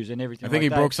 and news and everything. I think like he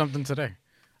that. broke something today.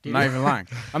 I'm not even lying.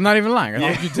 I'm not even lying.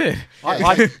 I think you did.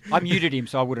 I muted him,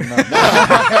 so I wouldn't know.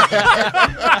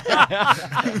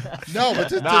 no,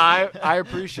 but I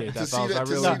appreciate that. to see fellas. that, I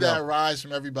to really see do. that rise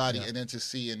from everybody, and then to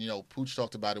see, and Pooch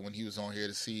talked about it when he was on here,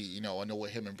 to see, I know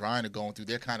what him and Brian are going through.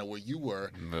 They're kind of where you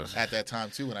were at that time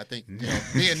too, and I think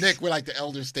me and Nick, we're like the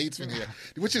elder statesmen here,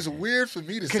 which is weird for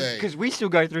me to say because we still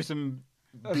go through some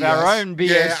of BS. our own BS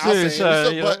yeah, I'll too.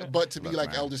 say it. So, but to be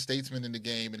like elder statesmen in the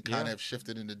game and kind of have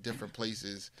shifted into different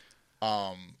places.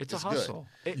 It's a hustle.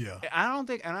 I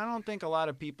don't think a lot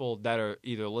of people that are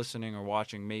either listening or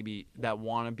watching, maybe that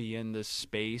want to be in this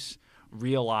space,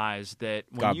 realize that.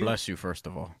 When God bless you, first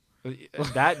of all.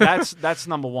 That's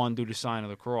number one, due to sign of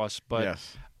the cross. But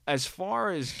yes. As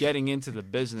far as getting into the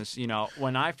business,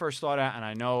 when I first started out, and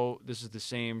I know this is the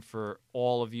same for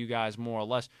all of you guys more or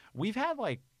less, we've had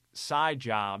like side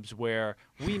jobs where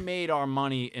we made our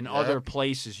money in other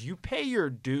places. You pay your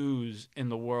dues in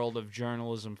the world of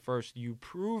journalism first. You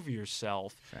prove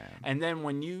yourself. And then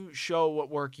when you show what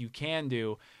work you can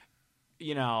do,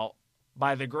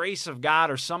 by the grace of God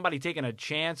or somebody taking a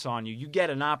chance on you, you get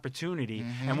an opportunity.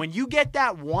 And when you get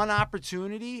that one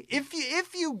opportunity, if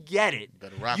you get it,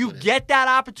 that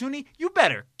opportunity, you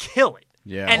better kill it.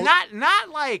 Yeah. And not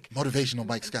like motivational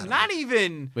Mike Scott. Not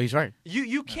even. But he's right.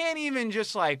 You can't even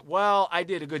just like, well, I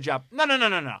did a good job. No.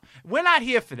 We're not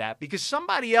here for that because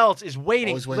somebody else is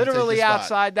waiting literally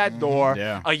outside that door.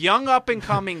 Yeah. A young up and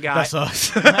coming guy. That's us.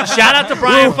 Shout out to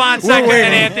Brian Fonseca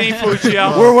and Anthony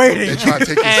Puccio. We're waiting. They're trying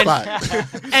to take your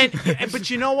spot. But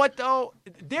you know what though?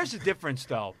 There's a difference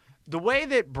though. The way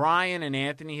that Brian and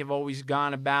Anthony have always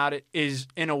gone about it is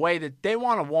in a way that they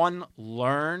want to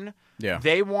learn. Yeah.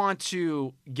 They want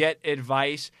to get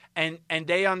advice, and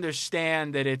they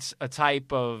understand that it's a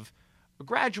type of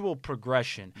gradual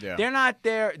progression. Yeah. They're not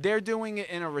there. They're doing it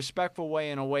in a respectful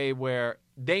way, in a way where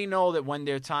they know that when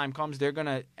their time comes, they're going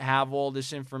to have all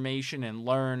this information and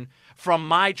learn from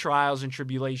my trials and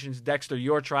tribulations, Dexter,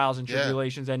 your trials and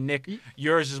tribulations, and Nick,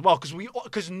 yours as well.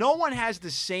 Because no one has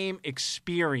the same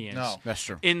experience. No. That's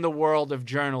true. In the world of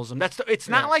journalism. It's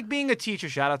not like being a teacher.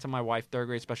 Shout out to my wife, third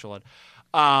grade special ed.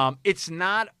 It's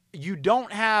not. You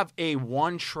don't have a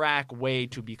one-track way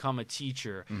to become a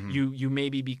teacher. You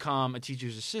maybe become a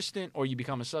teacher's assistant, or you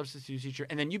become a substitute teacher,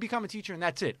 and then you become a teacher, and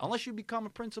that's it. Unless you become a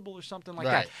principal or something like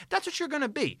that. That's what you're going to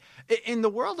be. In the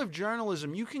world of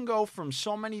journalism, you can go from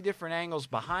so many different angles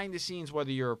behind the scenes,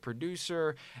 whether you're a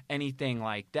producer, anything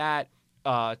like that.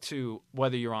 To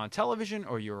whether you're on television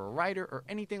or you're a writer or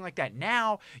anything like that.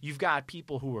 Now you've got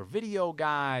people who are video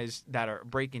guys that are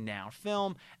breaking down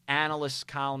film, analysts,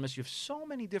 columnists. You have so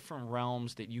many different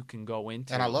realms that you can go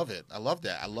into. And I love it. I love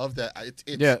that.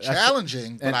 It's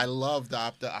challenging, but I love the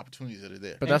opportunities that are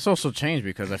there. But that's also changed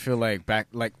because I feel like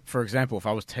for example, if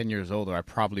I was 10 years older, I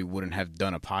probably wouldn't have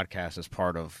done a podcast as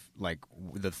part of like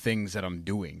the things that I'm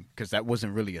doing because that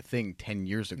wasn't really a thing 10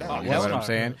 years ago. No, you know what I'm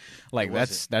saying? Like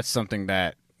wasn't. that's something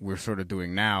that we're sort of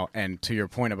doing now. And to your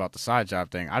point about the side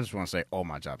job thing, I just want to say all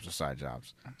my jobs are side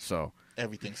jobs. So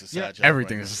everything's a side job.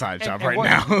 Everything's a side job right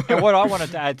now. And what I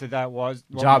wanted to add to that was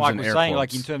what Jobs Mike in was air saying,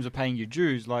 quotes. like in terms of paying your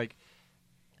dues, like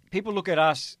people look at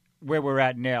us where we're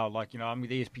at now, like, I'm with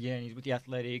ESPN, he's with The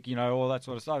Athletic, all that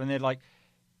sort of stuff, and they're like,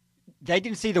 they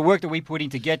didn't see the work that we put in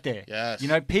to get there. Yes.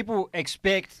 People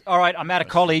expect, all right, I'm out of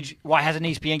college. Why hasn't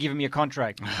ESPN given me a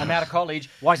contract? I'm out of college.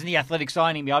 Why isn't The Athletic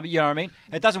signing me? You know what I mean?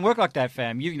 It doesn't work like that,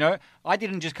 fam. I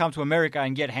didn't just come to America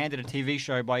and get handed a TV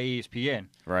show by ESPN.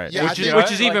 Right. Yeah,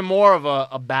 Which is even more of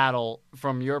a battle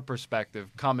from your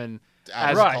perspective, coming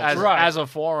as a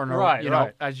foreigner.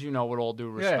 Right. As you know, with all due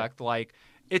respect, like.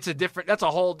 That's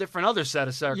a whole different other set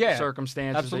of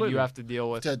circumstances that you have to deal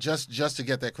with. Just to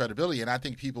get that credibility. And I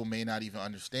think people may not even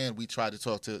understand. We tried to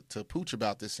talk to Puccio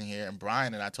about this in here, and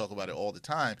Brian and I talk about it all the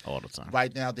time.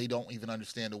 Right now, they don't even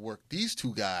understand the work these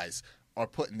two guys are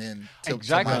putting in to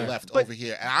my left over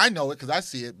here. And I know it because I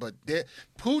see it, but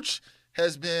Puccio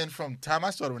has been, from time I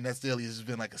started with Nets Daily, has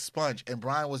been like a sponge. And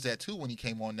Brian was that too when he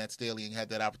came on Nets Daily and had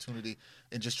that opportunity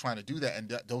and just trying to do that.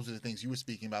 And those are the things you were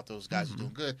speaking about. Those guys are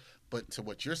doing good. But to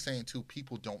what you're saying too,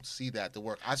 people don't see that, the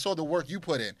work. I saw the work you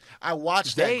put in. I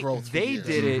watched that growth. They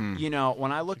did it.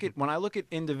 When I look at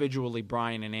individually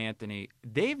Brian and Anthony,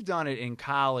 they've done it in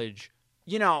college.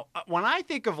 When I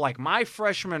think of like my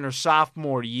freshman or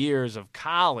sophomore years of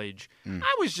college,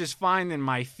 I was just finding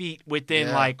my feet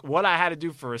within like what I had to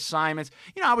do for assignments.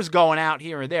 I was going out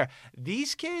here and there.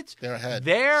 These kids, they're ahead.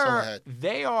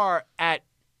 They are at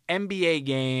NBA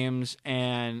games,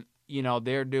 and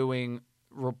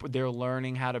they're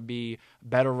learning how to be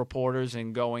better reporters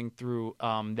and going through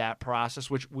that process,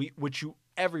 which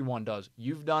everyone does.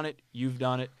 You've done it.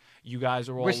 You guys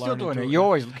are all We're still learning doing through it. You're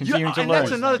always continuing to learn.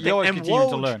 That's another thing. You're always and continuing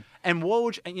to learn. And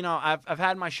Woj, I've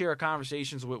had my share of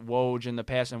conversations with Woj in the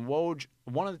past, and Woj,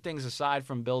 one of the things aside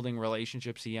from building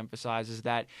relationships, he emphasizes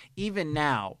that even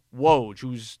now, Woj,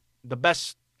 who's the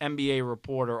best NBA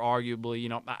reporter,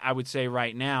 arguably, I would say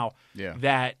right now,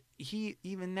 that he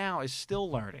even now is still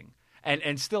learning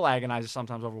and still agonizes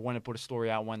sometimes over when to put a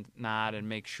story out, when not, and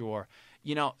make sure.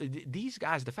 These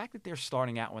guys, the fact that they're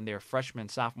starting out when they're freshmen,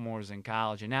 sophomores in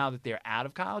college, and now that they're out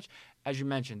of college, as you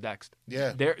mentioned, Dex,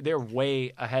 they're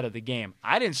way ahead of the game.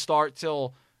 I didn't start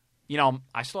till,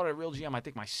 I started at Real GM, I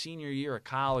think my senior year of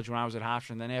college when I was at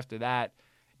Hofstra, and then after that,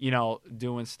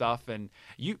 doing stuff. And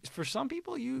for some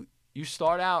people, you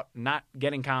start out not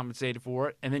getting compensated for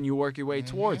it, and then you work your way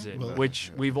towards it,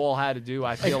 which we've all had to do,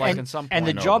 I feel like, in some point. And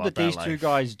the job that these two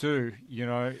guys do,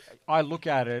 I look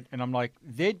at it, and I'm like,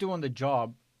 they're doing the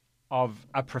job of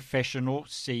a professional,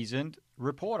 seasoned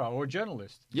reporter or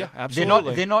journalist. Yeah,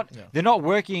 absolutely. They're not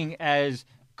working as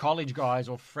college guys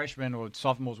or freshmen or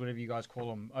sophomores, whatever you guys call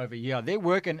them, over here. They're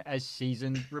working as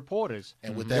seasoned reporters.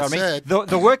 And with that said...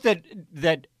 The work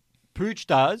that Pooch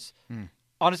does...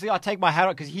 Honestly, I take my hat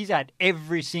off because he's at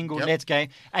every single Nets game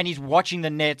and he's watching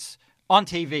the Nets on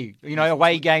TV,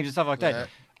 away games and stuff like that.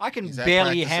 I can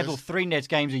barely handle 3 Nets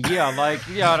games a year. Like,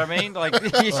 you know what I mean? Like,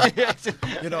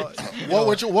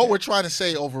 what we're trying to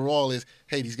say overall is,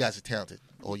 hey, these guys are talented.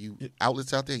 All you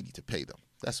outlets out there, you need to pay them.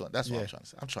 That's what I'm trying to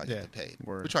say. I'm trying to get them paid.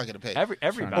 We're trying to get them paid.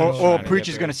 Everybody. Or Pooch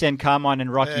is going to send Carmine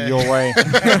and Rocky your way.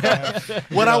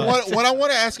 What I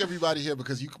want to ask everybody here,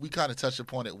 because we kind of touched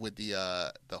upon it with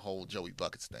the whole Joey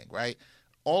Buckets thing, right?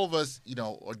 All of us,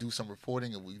 or do some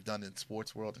reporting, and we've done it in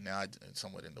sports world, and now I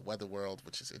somewhat in the weather world,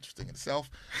 which is interesting in itself.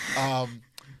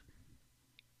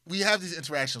 We have these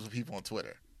interactions with people on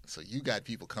Twitter. So you got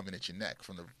people coming at your neck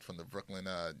from the Brooklyn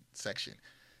section.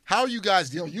 How are you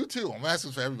guys dealing? You too. I'm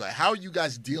asking for everybody. How are you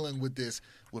guys dealing with this?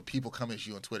 With people coming at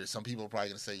you on Twitter, some people are probably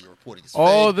going to say you're reporting.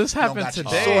 This happened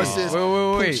today.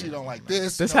 Wait. You don't like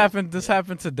this. This happened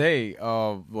today.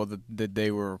 The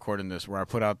day we're recording this, where I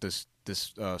put out this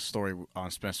story on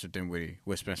Spencer Dinwiddie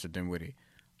with Spencer Dinwiddie,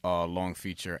 long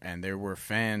feature, and there were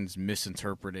fans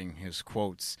misinterpreting his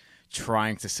quotes,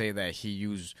 trying to say that he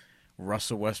used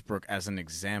Russell Westbrook as an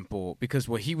example, because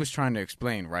what he was trying to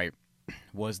explain, right,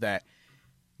 was that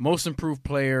most improved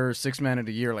player, 6th man of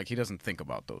the year, like, he doesn't think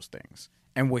about those things.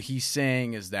 And what he's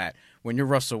saying is that when you're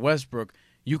Russell Westbrook,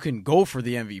 you can go for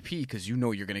the MVP because you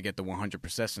know you're going to get the 100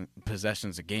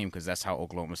 possessions a game because that's how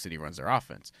Oklahoma City runs their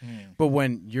offense. But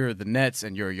when you're the Nets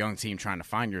and you're a young team trying to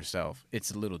find yourself,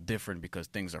 it's a little different because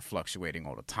things are fluctuating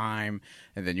all the time.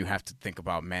 And then you have to think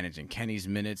about managing Kenny's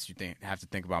minutes. You have to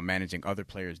think about managing other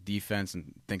players' defense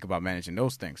and think about managing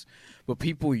those things. But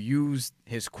people use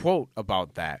his quote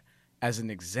about that as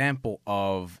an example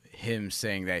of him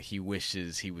saying that he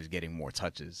wishes he was getting more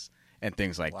touches and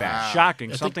things like that.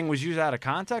 Shocking. Something was used out of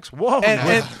context. Whoa.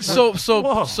 And so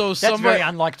That's somebody, very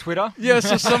unlike Twitter. yeah,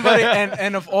 so somebody,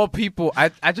 and of all people,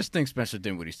 I just think Spencer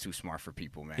Dinwiddie's too smart for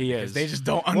people, man. He because is. They just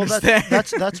don't Well, understand.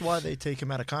 that's why they take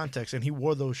him out of context, and he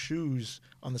wore those shoes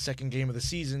on the second game of the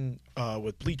season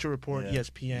with Bleacher Report,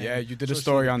 ESPN. Yeah, you did a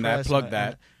story on that. Press, Plug and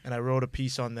that. and I wrote a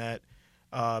piece on that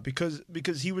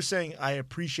because he was saying, I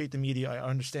appreciate the media, I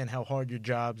understand how hard your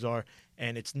jobs are,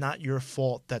 and it's not your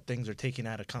fault that things are taken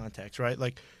out of context, right?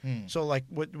 Like, so like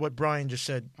what Brian just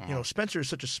said, Spencer is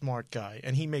such a smart guy,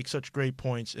 and he makes such great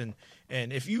points, and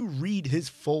if you read his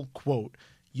full quote,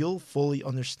 you'll fully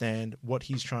understand what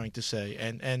he's trying to say.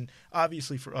 And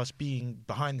obviously for us being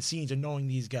behind the scenes and knowing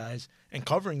these guys and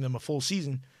covering them a full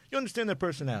season, you understand their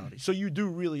personality. So you do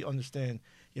really understand,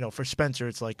 for Spencer,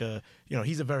 it's like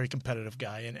he's a very competitive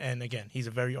guy. And again, he's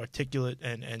a very articulate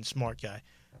and smart guy.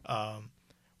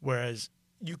 Whereas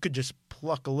you could just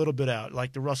pluck a little bit out,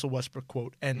 like the Russell Westbrook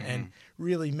quote, and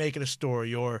really make it a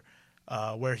story, or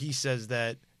where he says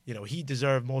that, he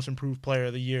deserved Most Improved Player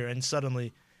of the Year, and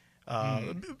suddenly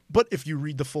but if you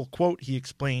read the full quote, he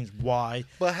explains why.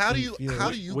 But how do you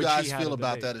which guys he had feel a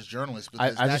about debate. that as journalists?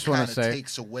 Because I that just wanna kind of say-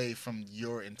 takes away from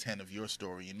your intent of your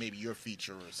story and maybe your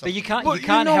feature or something. But you can't Well, you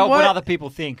can't you know help what what? other people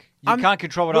think. You can't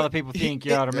control what other people think.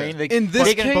 You know what I mean? In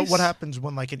this case, But what happens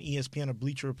when like an ESPN or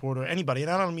Bleacher Report or anybody,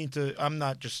 and I don't mean to, I'm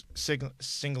not just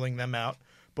singling them out,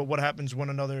 but what happens when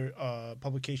another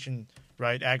publication,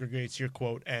 right, aggregates your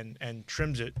quote and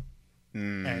trims it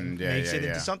and makes it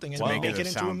into something, and To they make make it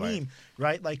it a into a soundbite. meme,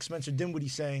 right? Like Spencer Dinwiddie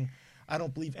saying, I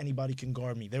don't believe anybody can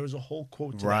guard me. There was a whole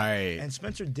quote to Right. that. And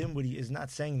Spencer Dinwiddie is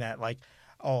not saying that like,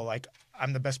 oh, like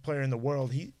I'm the best player in the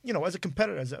world. He, as a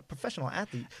competitor, as a professional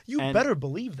athlete, you And- better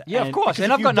believe that. Yeah, of course. Because And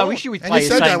if I've you got no don't- issue with and he players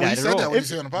said that saying when he that said at that all. when he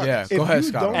said on the podcast. Yeah, If go ahead, you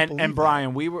Scott. don't And believe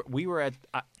Brian, we were at.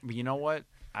 You know what?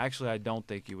 Actually, I don't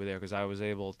think you were there because I was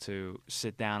able to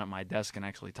sit down at my desk and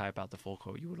actually type out the full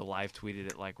quote. You would have live tweeted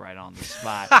it like right on the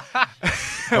spot.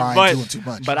 Brian doing too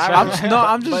much. But I'm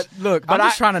I'm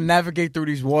just trying to navigate through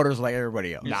these waters like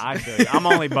everybody else. Nah, I feel you. I'm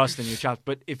only busting your chops.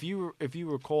 But if you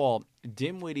recall,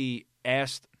 Dinwiddie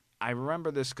asked. I remember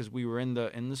this because we were in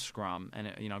the scrum,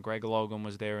 and Greg Logan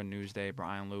was there in Newsday,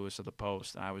 Brian Lewis of the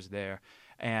Post, and I was there.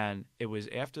 And it was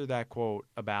after that quote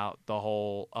about the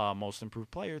whole Most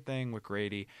Improved Player thing with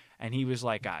Grady, and he was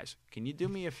like, "Guys, can you do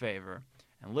me a favor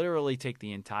and literally take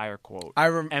the entire quote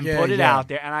and put it out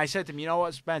there?" And I said to him, "You know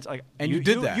what, Spence? Like, And you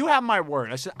did that. You have my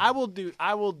word." I said, "I will do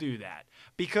that,"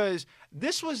 because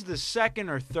this was the second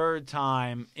or third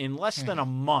time in less than a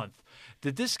month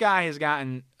that this guy has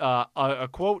gotten a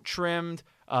quote trimmed,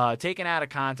 taken out of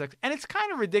context, and it's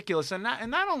kind of ridiculous. And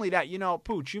not only that,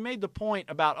 Pooch, you made the point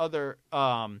about other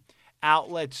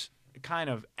outlets kind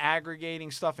of aggregating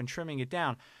stuff and trimming it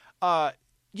down.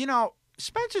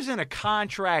 Spencer's in a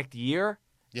contract year,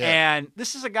 and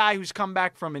this is a guy who's come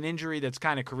back from an injury that's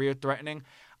kind of career-threatening.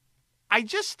 I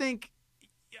just think,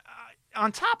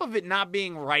 on top of it not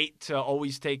being right to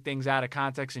always take things out of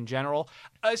context in general,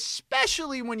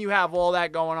 especially when you have all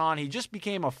that going on. He just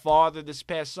became a father this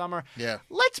past summer. Yeah.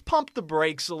 Let's pump the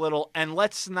brakes a little, and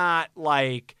let's not,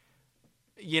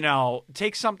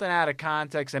 take something out of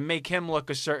context and make him look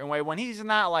a certain way when he's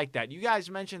not like that. You guys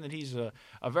mentioned that he's a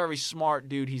very smart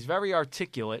dude. He's very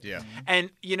articulate. Yeah. And,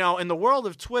 in the world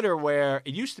of Twitter where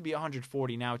it used to be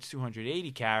 140, now it's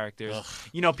 280 characters,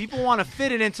 people want to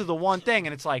fit it into the one thing.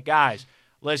 And it's like, guys,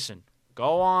 listen,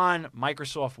 go on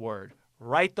Microsoft Word.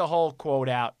 Write the whole quote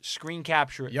out, screen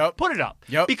capture it, put it up.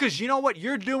 Yep. Because you know what?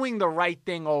 You're doing the right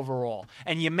thing overall.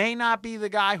 And you may not be the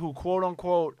guy who, quote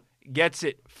unquote, gets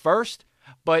it first,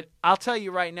 but I'll tell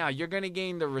you right now, you're going to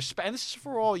gain the respect. And this is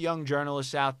for all young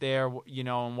journalists out there,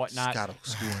 and whatnot. Scotto,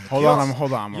 school in the Hold on.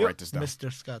 I'm going to write this down.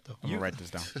 Mr. Scotto. I'm going to write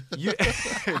this down. You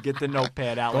get the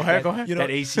notepad out. Go ahead. That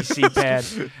ACC pad.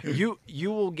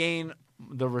 You will gain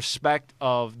the respect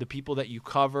of the people that you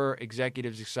cover,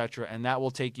 executives, etc., and that will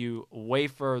take you way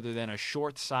further than a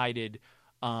short-sighted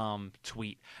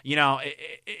tweet.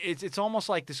 It's almost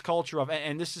like this culture of,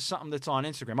 and this is something that's on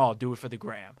Instagram. Oh, I'll do it for the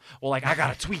gram. Well, I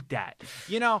gotta tweet that.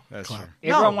 That's true.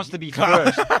 Everyone wants to be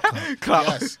first.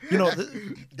 Yes.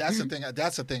 That's the thing.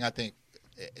 That's the thing I think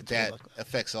that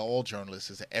affects all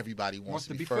journalists is that everybody wants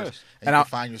to be first. And you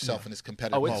find yourself in this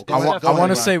competitive mode. I want Go to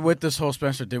ahead, say with this whole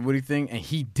Spencer Dinwiddie thing, and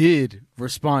he did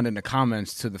respond in the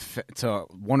comments to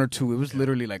one or two. It was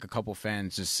literally like a couple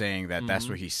fans just saying that that's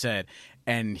what he said,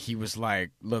 and he was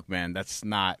like, "Look, man, that's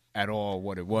not at all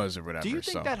what it was or whatever." Do you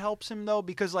think that helps him though?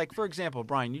 Because, for example,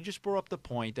 Brian, you just brought up the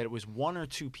point that it was one or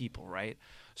two people, right?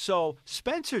 So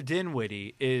Spencer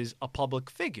Dinwiddie is a public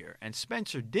figure, and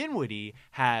Spencer Dinwiddie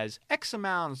has X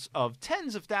amounts of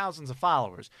tens of thousands of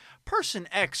followers. Person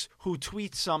X who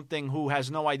tweets something who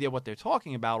has no idea what they're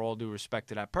talking about, all due respect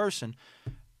to that person,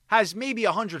 has maybe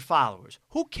 100 followers.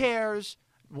 Who cares?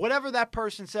 Whatever that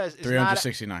person says is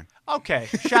 369. Okay,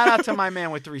 shout out to my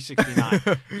man with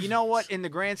 369. You know what? In the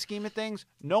grand scheme of things,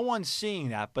 no one's seeing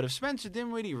that. But if Spencer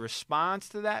Dinwiddie responds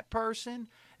to that person,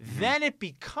 then it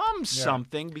becomes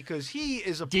something because he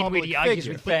is a public Dinwiddie argues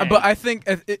figure. with fans. But I think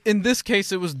in this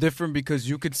case it was different because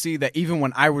you could see that even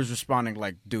when I was responding,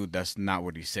 like, dude, that's not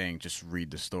what he's saying. Just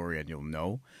read the story and you'll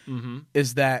know.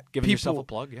 Is that Giving people, yourself a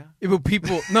plug, yeah. But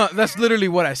people, no, that's literally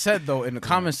what I said though in the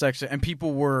comment section, and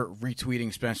people were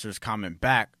retweeting Spencer's comment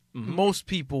back. Most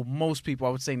people, I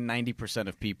would say 90%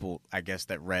 of people, I guess,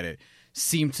 that read it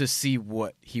seemed to see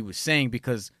what he was saying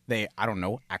because they, I don't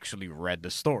know, actually read the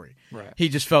story. Right. He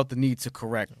just felt the need to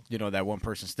correct, that one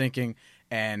person's thinking,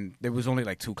 and there was only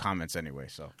like 2 comments anyway.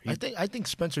 So I think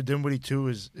Spencer Dinwiddie too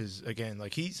is again,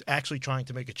 like, he's actually trying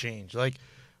to make a change, like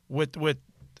with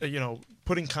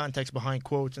putting context behind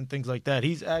quotes and things like that.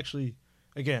 He's actually.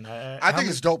 Again, I think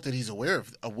it's dope that he's aware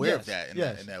of that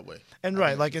in that way. And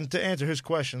and to answer his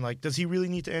question, like, does he really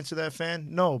need to answer that fan?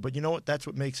 No, but you know what? That's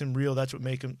what makes him real. That's what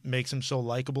makes him so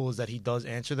likable is that he does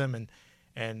answer them.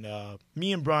 And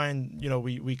me and Brian,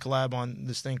 we collab on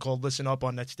this thing called Listen Up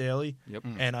on Nets Daily. Yep.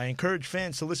 And I encourage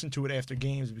fans to listen to it after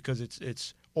games because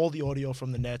it's all the audio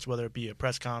from the Nets, whether it be a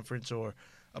press conference or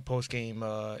a post game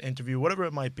interview, whatever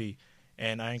it might be.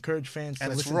 And I encourage fans to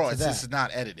listen raw. to that. This is not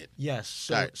edited. Yes.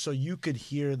 So Right. so you could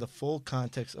hear the full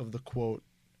context of the quote,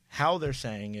 how they're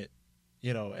saying it,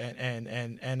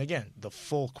 and again, the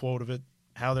full quote of it,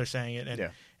 how they're saying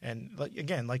it, and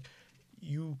like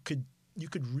you could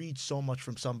read so much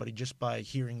from somebody just by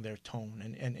hearing their tone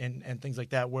and things like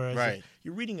that. Whereas if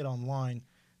you're reading it online,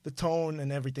 the tone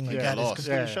and everything like that is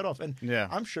completely shut off. And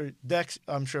I'm sure Dex,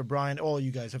 I'm sure Brian, all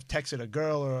you guys have texted a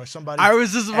girl or somebody. I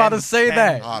was just about to say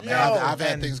that. Oh, man, I've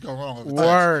had things go wrong. Over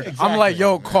Word. text. I'm like,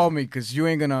 yo, call me because you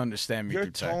ain't going to understand me Your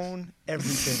through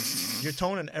text. your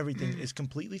tone and everything is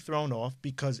completely thrown off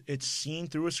because it's seen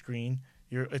through a screen.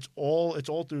 It's all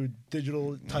through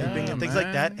digital typing and things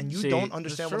like that, and you don't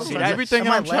understand what I'm See, saying. everything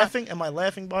am I I'm trying- laughing? Am I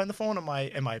laughing behind the phone? Am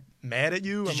I mad at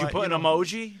you? Did you put an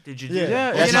emoji? Did you do Yeah.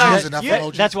 that? That's You know, using enough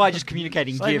emojis. That's why just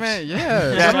communicating Like, gifts.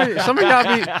 man,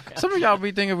 some of y'all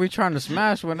be thinking we trying to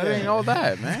smash when it ain't all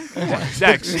that, man. Come on.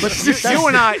 Dex, but you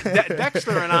and I,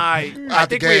 Dexter and I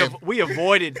think game. we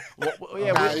avoided.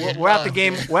 We're at the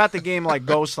game. We're at the game like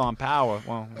Ghost on Power.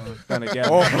 Well, then again,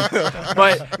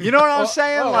 but you know what I'm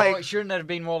saying? Like, shouldn't that have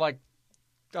been more like,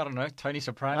 I don't know, Tony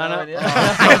Soprano? I know.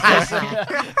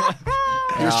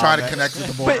 He was trying to connect with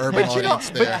the more urban audience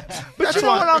there. But you know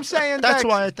what I'm saying? That's Dex?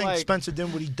 why I think Like, Spencer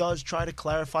Dinwiddie does try to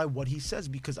clarify what he says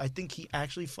because I think he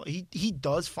actually he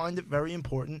does find it very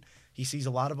important. He sees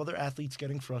a lot of other athletes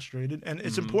getting frustrated, and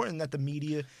it's important that the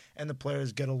media and the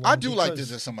players get along. I do like because-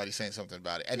 that there's somebody saying something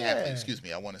about it. And excuse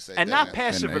me, I want to say and that. not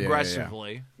passive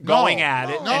aggressively No, going at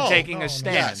it no, and taking no, a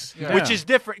stand, yes. which is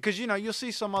different because you'll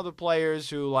see some other players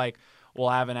who like will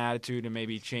have an attitude and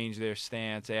maybe change their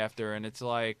stance after, and it's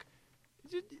like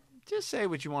just say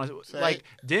what you want to say. Like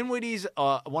Dinwiddie's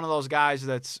one of those guys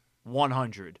that's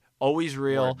 100, always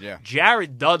real. Word, yeah.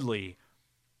 Jared Dudley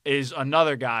is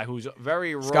another guy who's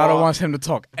very raw. Scotto wants him to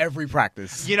talk every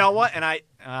practice. You know what? And I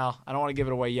don't want to give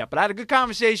it away yet, but I had a good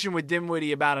conversation with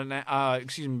Dinwiddie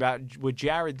with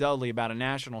Jared Dudley about a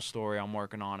national story I'm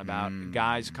working on about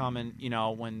guys coming.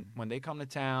 When they come to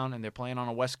town and they're playing on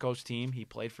a West Coast team. He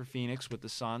played for Phoenix with the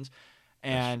Suns,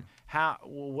 and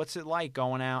what's it like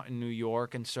going out in New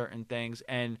York and certain things?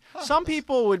 And some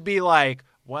people would be like,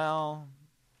 well.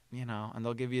 And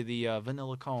they'll give you the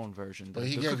vanilla cone version. But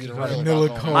he the gave you the cookie cutter. vanilla Vanilla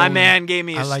cone. cone. My man gave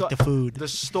me I like the food. The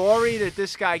story that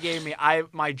this guy gave me,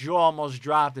 my jaw almost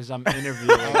dropped as I'm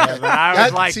interviewing him. And I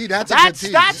was like, that's a good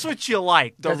tease. that's what you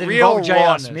like, the Does it real involve J.R.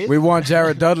 rawness. Smith? We want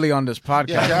Jared Dudley on this podcast.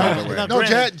 Yeah, by the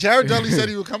way. Jared Dudley said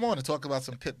he would come on and talk about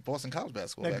some Boston College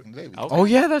basketball back in the day. Okay. Oh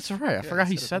yeah, that's right. I forgot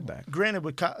he said that. Granted,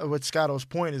 with Scotto's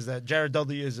point is that Jared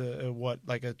Dudley is a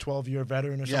 12-year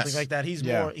veteran or something Yes. like that. He's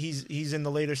Yeah. more he's in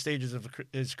the later stages of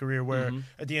his career where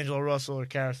a D'Angelo Russell or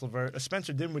Karis LeVert, a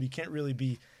Spencer Dinwiddie can't really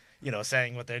be,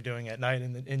 saying what they're doing at night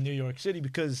in New York City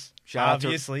because Shout out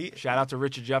to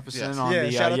Richard Jefferson Yes. on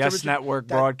the shout out to Yes Richard. Network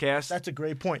That- broadcast. That's a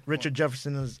great point. Richard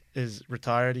Jefferson is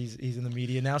retired. He's in the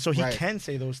media now, so he Right. can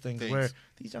say those things. Where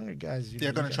these younger guys,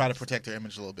 They're going to try to protect their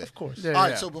image a little bit. Of course. Yeah, All right,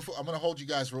 yeah. so before I'm going to hold you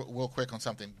guys real quick on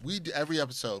something. Every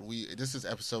episode. This is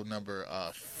episode number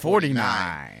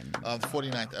 49. The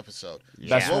 49th episode.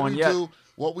 Best So one yet.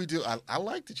 What we do, I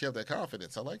like that you have that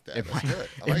confidence. I like that. That's good.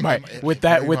 I It like might,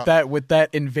 that. with that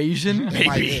invasion, It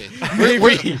might maybe. be.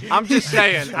 Maybe. I'm just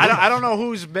saying. I don't know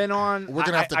who's been on. We're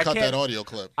going to have to I cut can't- that audio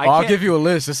clip. I'll give you a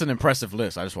list. It's an impressive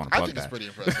list. I just want to I plug think it's that. pretty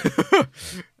impressive.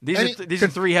 These are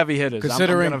three heavy hitters. I'm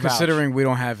gonna vouch. Considering we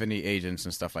don't have any agents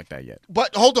and stuff like that yet.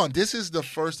 But hold on, this is the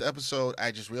first episode.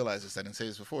 I just realized this. I didn't say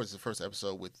this before. It's the first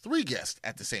episode with 3 guests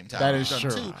at the same time. That We've is done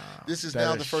true. 2. This is That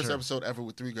now is the first true. episode ever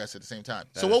with 3 guests at the same time.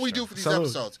 That So is what we true. do for these Salute.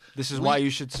 episodes? This is why you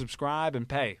should subscribe and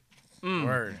pay.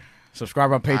 Word.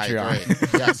 Subscribe on Patreon. I agree.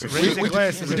 Yes, Raising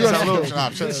glasses we and do have a salute. subscription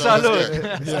option. So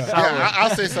that's good. Yeah, I'll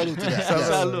say salute to that. Yes.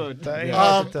 Salud. That ain't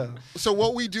hard to tell. So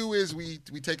what we do is we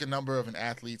take a number of an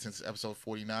athlete since episode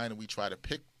 49, and we try to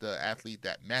pick the athlete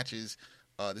that matches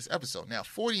this episode. Now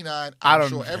 49, I I'm don't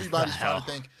sure know everybody's the trying hell. to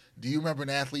think. Do you remember an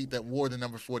athlete that wore the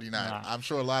number 49? Nah. I'm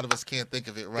sure a lot of us can't think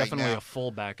of it right Definitely now. a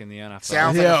fullback in the NFL.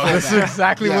 Sounds like Yeah, a that's fullback.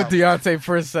 exactly what Deontay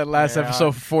first said last Yeah.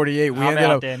 episode 48. We I'm ended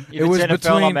out up. then. If It was it's NFL,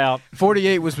 between I'm out.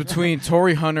 48 was between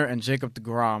Torrey Hunter and Jacob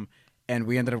DeGrom, and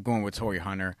we ended up going with Torrey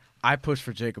Hunter. I pushed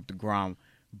for Jacob DeGrom,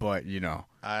 but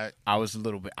I was a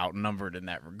little bit outnumbered in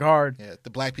that regard. Yeah, the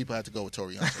black people had to go with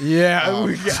Torrey Hunter. Yeah, I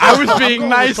was being going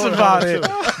nice with Torrey about Hunter, it,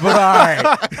 too. but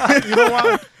all right. You know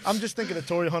what? I'm just thinking of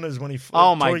Torrey Hunter's when he.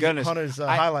 Oh, my Torrey goodness. Hunter's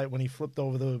highlight when he flipped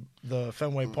over the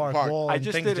Fenway Park wall. I and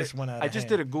just things did just went out. I just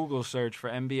did a Google search for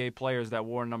NBA players that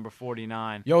wore number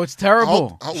 49. Yo, it's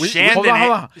terrible. Shannon, Hold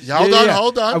on. Yeah,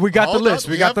 hold on. We got Hold the list.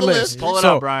 on. We We got have the the list. list. Pull it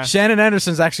So up, Brian. Shannon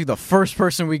Anderson's actually the first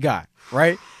person we got,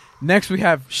 right? Next we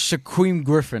have Shaquem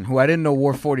Griffin, who I didn't know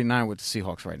wore 49 with the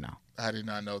Seahawks right now. I did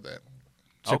not know that.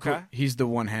 Okay. He's the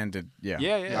one-handed. Yeah.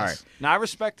 Yeah. All right. Now I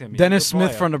respect him. He's a Dennis good Smith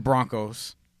player. from the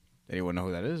Broncos. Anyone know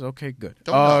who that is? Okay, good.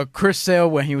 Don't know. Chris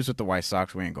Sale when he was with the White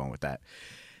Sox. We ain't going with that.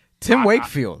 Tim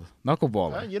Wakefield,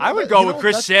 knuckleballer. I would go with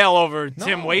Chris Sale over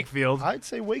Tim Wakefield. I'd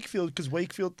say Wakefield because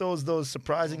Wakefield throws those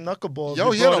surprising knuckleballs.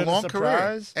 Yo, They he had brought a in long career.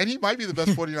 surprise. And he might be the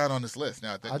best 49 on this list.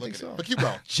 Now, I look think at so. it. But keep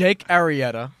going. Jake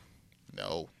Arrieta.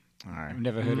 No. All right. I've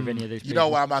never heard of any of these. You know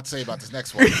what I'm about to say about this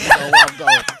next one. You know where I'm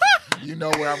going. You know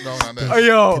where I'm going on this. Oh,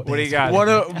 yo, What do you got?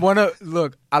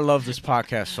 Look, I love this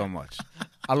podcast so much.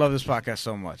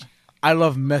 I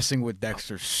love messing with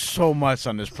Dexter so much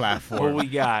on this What platform. we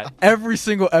got? Every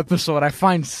single episode, I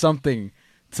find something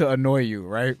to annoy you,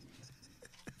 right?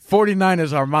 49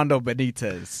 is Armando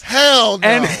Benitez. Hell no.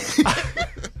 And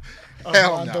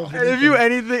Hell Armando no.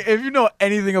 Benitez. if you know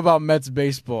anything about Mets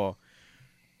baseball,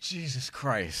 Jesus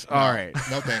Christ. All right.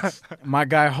 No thanks. My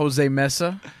guy, Jose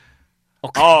Mesa.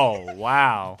 Oh,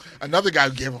 wow. Another guy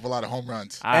who gave up a lot of home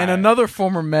runs. And All right. another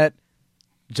former Met,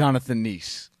 Jonathan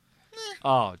Neese.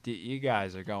 Oh, you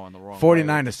guys are going the wrong way.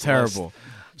 49 with is this terrible. list.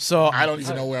 So I don't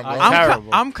even know where I'm going. Terrible.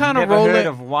 I'm kind of Never rolling. heard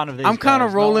of one of these. I'm kind of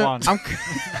guys, rolling. not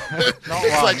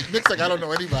one. Nick's like, I don't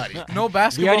know anybody. No The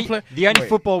basketball only, player. the only Wait.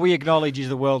 football we acknowledge is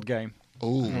the World Game.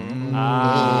 Ooh.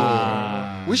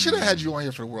 Ah. We should have had you on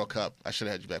here for the World Cup. I should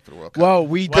have had you back for the World Cup. Well,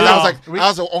 we Because did. I was like, I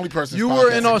was the only person. You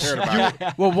were in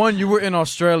Australia. Well, one, you were in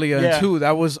Australia, Yeah. and two,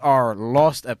 that was our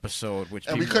lost episode, which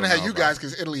And we people couldn't don't have you know guys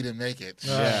because Italy didn't make it.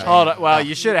 Yeah. Hold on. Well,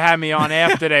 you should have had me on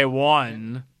after they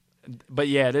won. But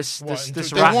yeah, this They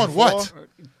won what?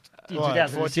 In What,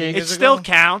 2006. It still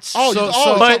counts. Oh, So- you're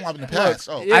so- talking about in the past.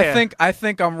 Oh. Yeah. I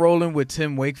think I'm rolling with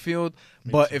Tim Wakefield,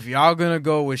 but if y'all gonna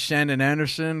go with Shannon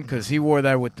Anderson because he wore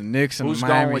that with the Knicks and Who's the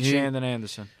Miami going with Heat. Shandon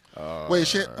Anderson? Wait,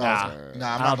 shit. Oh, Nah. sorry.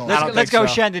 Nah, I'm I not don't- going. I Let's think go with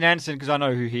so. Shandon Anderson because I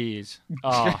know who he is.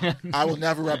 Oh. I will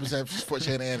never represent for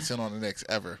Shannon Anderson on the Knicks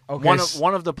ever. Okay,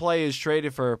 One of the players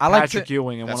traded for I like Patrick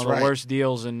Ewing in one That's of the right. worst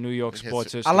deals in New York Yes,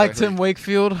 sports I history. I like Tim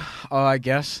Wakefield, I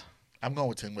guess. I'm going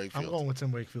with Tim Wakefield. I'm going with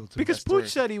Tim Wakefield too. Because That's three. Puccio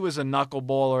said he was a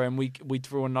knuckleballer, and we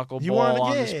threw a You knuckleball weren't-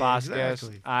 on this yeah, podcast.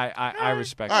 exactly. I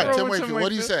respect All right, that. Tim with Tim Wakefield. What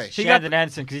do you say? Shandon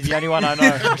Anderson because he's the only one I know.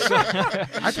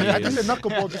 I think the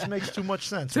knuckleball just makes too much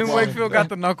sense. Tim Well, Wakefield got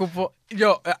the knuckleball.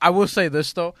 Yo, I will say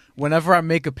this though: whenever I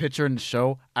make a picture in the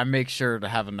show, I make sure to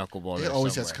have a knuckleball. It there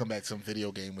always has somewhere. to come back some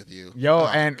video game with you. Yo, Oh,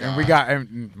 and we God.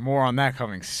 got more on that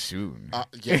coming soon.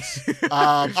 Yes.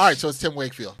 All right, so it's Tim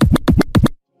Wakefield.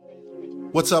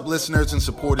 What's up, listeners and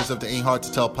supporters of the Ain't Hard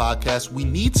to Tell podcast? We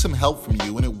need some help from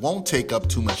you, and it won't take up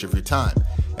too much of your time.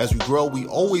 As we grow, we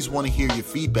always want to hear your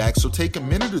feedback, so take a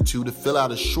minute or two to fill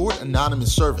out a short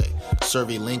anonymous survey. The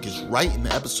survey link is right in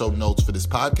the episode notes for this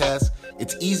podcast.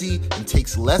 It's easy and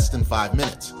takes less than 5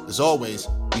 minutes. As always,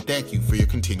 we thank you for your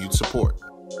continued support.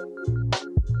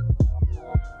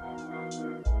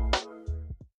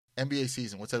 NBA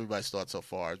season, what's everybody's thoughts so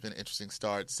far? It's been an interesting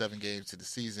start, 7 games to the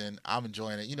season. I'm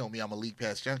enjoying it. You know me, I'm a League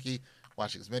Pass junkie,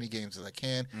 watching as many games as I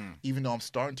can, even though I'm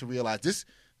starting to realize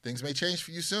things may change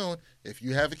for you soon. If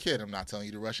you have a kid, I'm not telling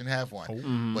you to rush and have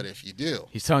one, but if you do,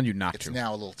 He's telling you not it's to.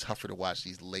 now a little tougher to watch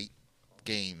these late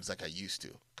games like I used to.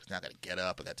 Because now I got to get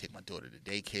up, I got to take my daughter to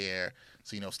daycare.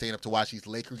 So, staying up to watch these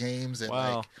Laker games at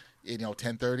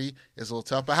 10:30 is a little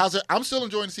tough. But I'm still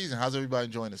enjoying the season. How's everybody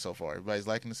enjoying it so far? Everybody's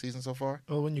liking the season so far?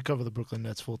 Well, when you cover the Brooklyn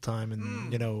Nets full time,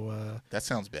 and that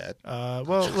sounds bad.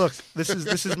 Well, look, this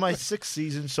is my 6th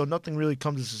season, so nothing really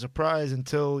comes as a surprise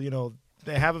until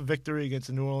they have a victory against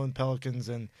the New Orleans Pelicans,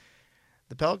 and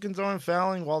the Pelicans aren't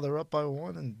fouling while they're up by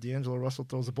 1, and D'Angelo Russell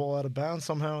throws the ball out of bounds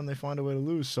somehow, and they find a way to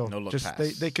lose. So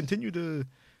they continue to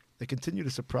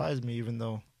surprise me, even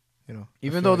though.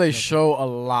 Even though they show a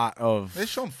lot of... They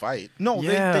show them fight. No,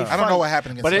 yeah. they I don't know what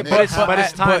happened against the But Knicks.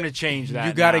 it's time to change that.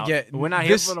 You got to now. get... We're not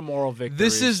here for the moral victory.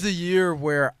 This is the year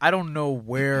where I don't know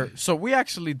where... So we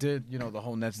actually did, the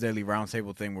whole Nets Daily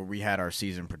Roundtable thing where we had our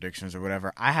season predictions or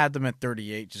whatever. I had them at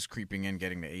 38, just creeping in,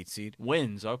 getting the 8th seed.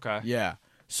 Wins, okay. Yeah.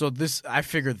 So I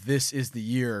figure this is the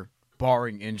year,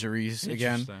 barring injuries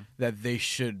again, that they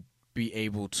should be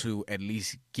able to at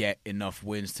least get enough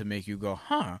wins to make you go,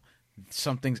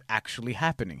 something's actually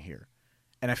happening here.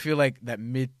 And I feel like that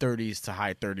mid-30s to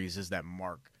high 30s is that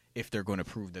mark if they're going to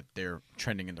prove that they're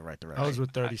trending in the right direction. I was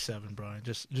with 37, Brian.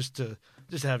 Just to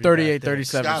have you 38, back there.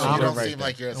 37. Scott, you don't right seem there.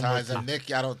 like you're as high as them.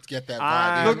 Nick, I don't get that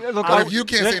vibe. Look, but if you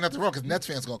can't say nothing wrong, because Nets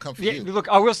fans going to come for you. Look,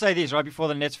 I will say this, right, before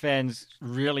the Nets fans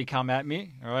really come at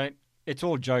me, all right? It's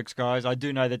all jokes, guys. I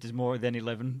do know that there's more than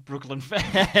 11 Brooklyn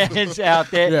fans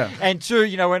out there. Yeah. And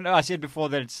 2, when I said before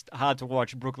that it's hard to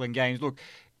watch Brooklyn games, look,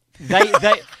 they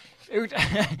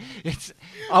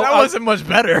wasn't much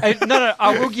better. No,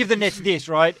 I will give the Nets this,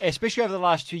 right? Especially over the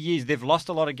last 2 years, they've lost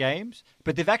a lot of games,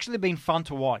 but they've actually been fun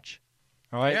to watch.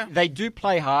 Right? Yeah. They do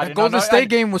play hard. That Golden State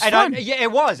game was fun.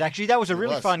 It was, actually. That was a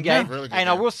really fun game. Really good and game.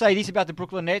 I will say this about the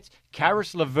Brooklyn Nets.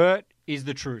 Karis LeVert is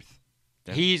the truth.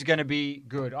 Yeah. He's going to be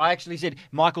good. I actually said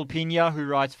Michael Pina, who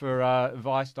writes for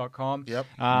Vice.com,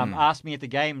 asked me at the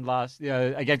game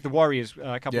against the Warriors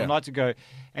a couple of nights ago,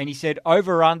 and he said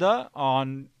over-under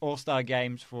on All-Star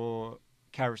games for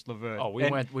Karis LeVert. Oh,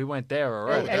 we went there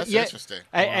already. That's interesting.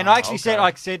 And I actually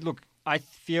said, look, I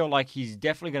feel like he's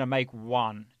definitely going to make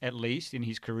one at least in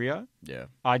his career. Yeah.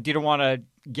 I didn't want to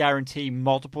guarantee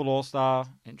multiple All-Star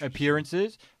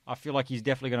appearances. I feel like he's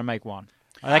definitely going to make one.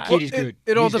 That kid is good.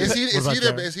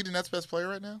 Is he the Nets' best player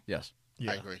right now? Yes.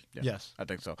 I agree. Yeah. Yes. I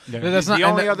think so. Yeah. The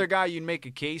only other guy you'd make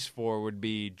a case for would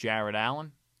be Jared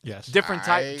Allen. Yes. Different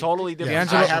type, totally different.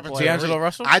 D'Angelo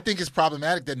Russell? I think it's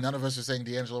problematic that none of us are saying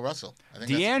D'Angelo Russell. I think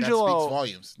that speaks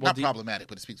volumes. Not problematic,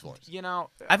 but it speaks volumes.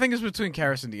 I think it's between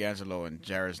Karis and D'Angelo, and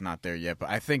Jared's not there yet. But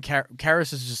I think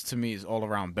Karis is just, to me, is all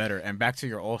around better. And back to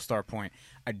your All-Star point,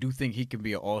 I do think he can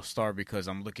be an All-Star because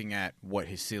I'm looking at what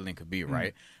his ceiling could be,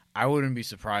 right? I wouldn't be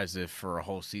surprised if for a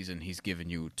whole season he's giving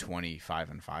you 25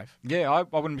 and 5. Yeah, I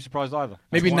wouldn't be surprised either.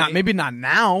 Maybe not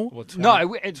now. Well,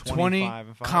 20, it's 20,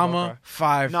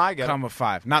 5, No, I get it.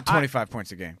 5. Not 25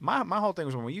 points a game. My whole thing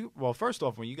was first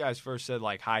off, when you guys first said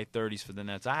like high 30s for the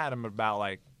Nets, I had them about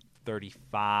like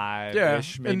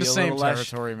 35-ish, maybe in the a same little less,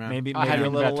 territory, man. Maybe I had a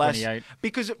him little about less. 28.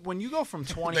 Because when you go from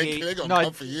 28, They're going to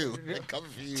come for you. They're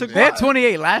coming for you. They had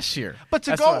 28 last year. But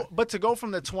to go from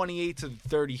the 28 to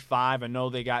 35, I know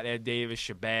they got Ed Davis,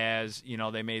 Shabazz.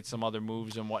 They made some other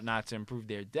moves and whatnot to improve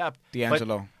their depth.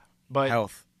 D'Angelo, but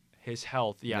health. His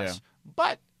health, yes. Yeah.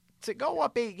 But to go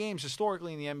up 8 games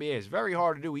historically in the NBA is very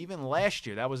hard to do. Even last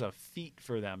year, that was a feat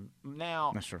for them.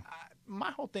 Now, that's true.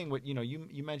 My whole thing with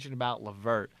you mentioned about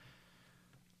LeVert.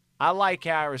 I like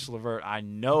Karis LeVert. I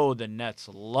know the Nets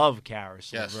love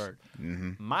Karis LeVert.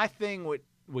 Mm-hmm. My thing with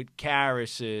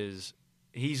Karis is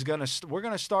we're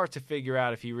gonna start to figure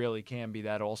out if he really can be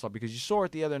that All-Star, because you saw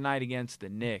it the other night against the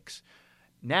Knicks.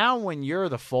 Now, when you're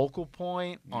the focal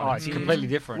point, it's completely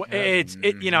different.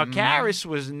 Karis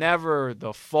was never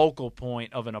the focal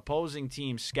point of an opposing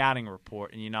team's scouting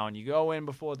report, and you go in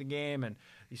before the game and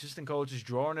the assistant coach is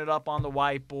drawing it up on the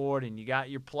whiteboard, and you got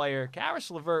your player. Karis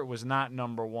LeVert was not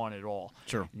number one at all.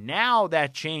 Sure. Now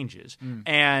that changes,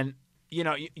 and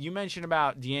you mentioned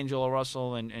about D'Angelo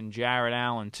Russell and Jared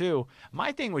Allen too.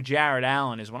 My thing with Jared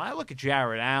Allen is when I look at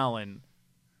Jared Allen,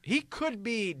 he could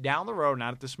be down the road,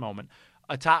 not at this moment,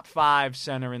 a top 5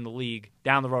 center in the league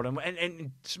down the road.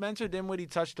 And Spencer Dinwiddie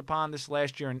touched upon this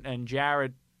last year, and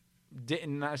Jared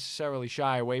didn't necessarily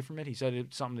shy away from it. He said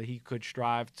it's something that he could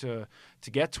strive to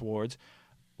get towards.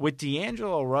 With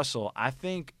D'Angelo Russell, I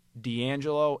think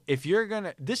D'Angelo,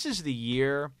 this is the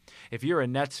year, if you're a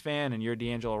Nets fan and you're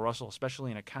D'Angelo Russell,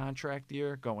 especially in a contract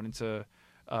year going into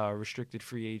restricted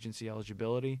free agency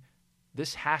eligibility,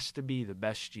 this has to be the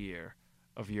best year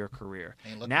of your career.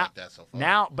 Ain't looking like that so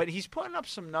far. But he's putting up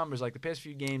some numbers like the past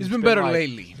few games. He's been better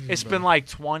lately. It's been like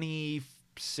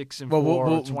 26 and 4.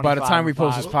 Well, by the time we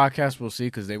post this 25. podcast, we'll see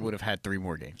because they would have had 3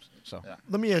 more games. So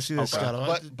Let me ask you this,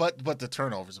 Scotto. But the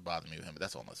turnovers are bothering me with him. But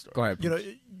that's all my story. go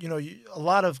ahead. A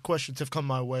lot of questions have come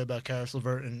my way about Karis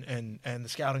LeVert and the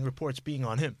scouting reports being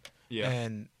on him. Yeah.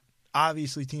 And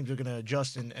obviously teams are going to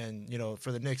adjust and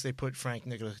for the Knicks they put Frank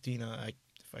Ntilikina.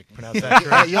 If I can pronounce that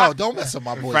correct. Yo, don't mess up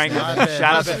my boy's name. Shout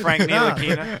out to Frank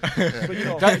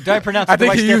Ntilikina. But, Don't pronounce it the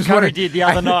way Steph Curry did the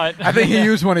other night. I think he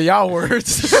used one of y'all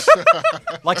words.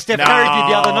 Like Steph Curry did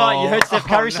the other night. You heard Steph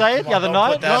Curry say it the other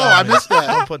night? No, I missed that.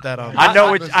 Don't put that on.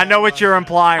 I know what you're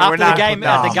implying. After We're the not game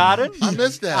at the Garden? I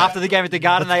missed that. After the game at the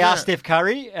Garden, they Yeah. asked Steph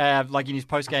Curry, like in his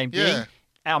post-game thing. Yeah.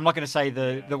 I'm not going to say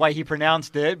the way he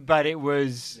pronounced it, but it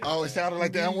was... Oh, it sounded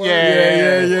like the N-word?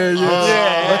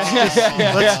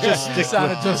 Let's just stick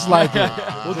Sounded with just like it.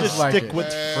 We'll just like stick it.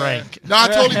 with Frank. No, I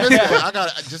totally missed that. I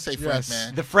got to just say Frank,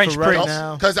 man. The French For right Prince.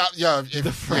 now. Because,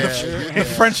 the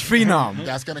French phenom.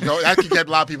 That's going to go. That could get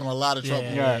a lot of people in a lot of trouble.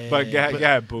 Yeah. But go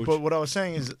ahead, Booch. But what I was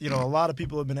saying is, a lot of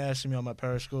people have been asking me on my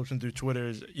Periscopes and through Twitter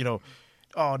is,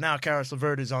 oh, now Karis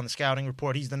LeVert is on the scouting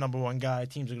report. He's the number one guy.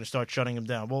 Teams are going to start shutting him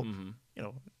down. Well,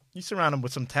 you surround him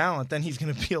with some talent, then he's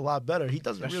going to be a lot better. He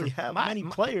doesn't really have many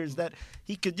players that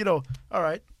he could, all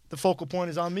right, the focal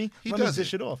point is on me. Let me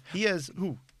dish it off. He has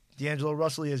who? D'Angelo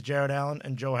Russell. He has Jared Allen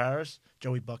and Joe Harris.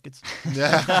 Joey Buckets.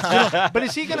 But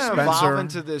is he going to Spencer. evolve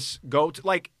into this go-to?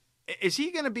 Like, is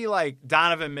he going to be like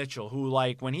Donovan Mitchell, who,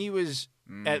 like, when he was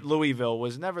at Louisville,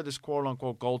 was never this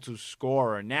quote-unquote go-to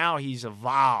scorer? Now he's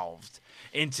evolved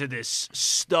into this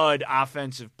stud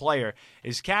offensive player.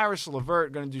 Is Karis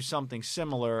LeVert going to do something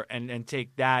similar and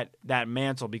take that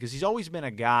mantle? Because he's always been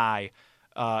a guy,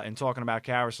 in talking about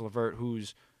Karis LeVert,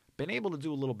 who's been able to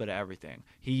do a little bit of everything.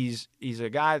 He's a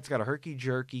guy that's got a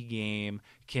herky-jerky game,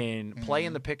 can play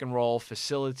in the pick and roll,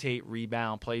 facilitate,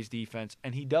 rebound, plays defense,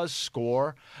 and he does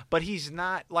score. But he's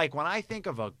not, like, when I think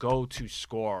of a go-to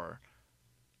scorer,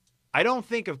 I don't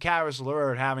think of Karis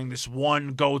LeVert having this one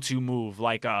go-to move,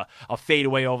 like a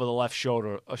fadeaway over the left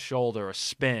shoulder, a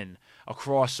spin, a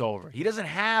crossover. He doesn't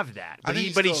have that, but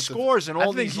he scores in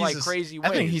all these crazy ways.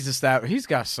 I think he's established. He's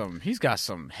got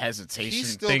some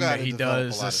hesitation thing that he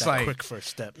does. It's like quick first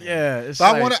step. Man. Yeah, it's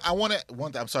But like, I want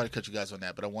to. I'm sorry to cut you guys on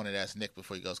that, but I wanted to ask Nick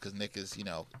before he goes because Nick is,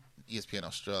 ESPN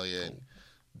Australia and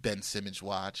Ben Simmons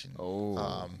watch. And,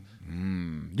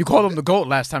 you called him the GOAT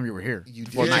last time you were here. You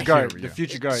did. Well, not Future here, goat. yeah. The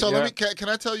future goat. So yeah. let me. Can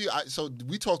I tell you? So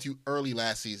we talked to you early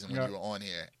last season when you were on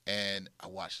here, and I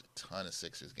watched a ton of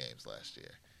Sixers games last year.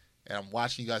 And I'm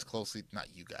watching you guys closely. Not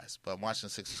you guys, but I'm watching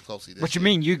the Sixers closely this What you year.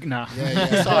 mean? You nah.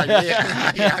 Yeah. Sorry.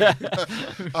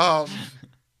 Yeah.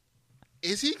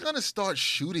 Is he going to start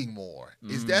shooting more?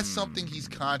 Is that something he's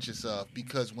conscious of?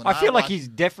 Because when I feel like he's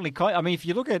definitely. I mean, if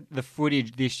you look at the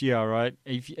footage this year, right,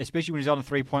 especially when he's on the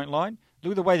 3-point line,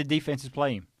 look at the way the defense is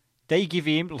playing him. They give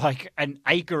him like an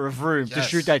acre of room to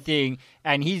shoot that thing,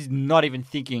 and he's not even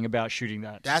thinking about shooting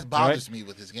that. That bothers me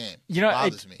with his game. You know, it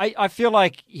bothers me. I feel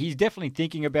like he's definitely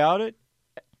thinking about it.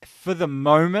 For the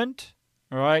moment,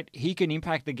 all right, he can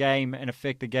impact the game and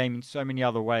affect the game in so many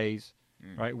other ways,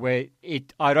 right? Where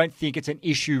I don't think it's an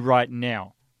issue right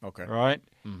now. Okay. Right?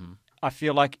 Mm-hmm. I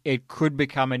feel like it could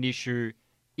become an issue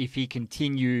if he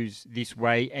continues this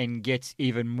way and gets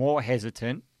even more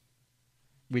hesitant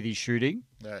with his shooting.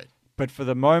 Right. But for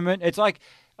the moment, it's like,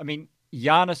 I mean,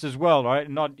 Giannis as well, right?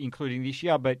 Not including this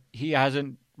year, but he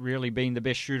hasn't really been the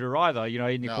best shooter either,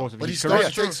 in the course of but his he's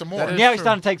career. starting to take some more. Now he's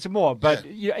starting to take some more, but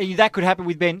that could happen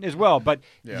with Ben as well. But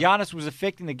Giannis was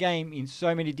affecting the game in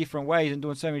so many different ways and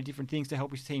doing so many different things to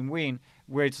help his team win,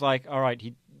 where it's like, all right,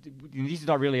 this is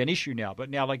not really an issue now.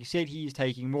 But now, like you said, he is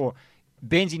taking more.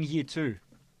 Ben's in year 2.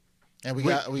 And we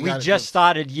just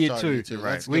started year 2.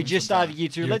 Right. We just started year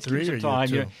 2. Year Let's give him some 3 or time.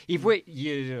 year 2? If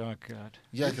we, oh god,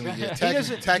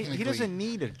 technically, he doesn't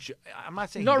need a. I'm not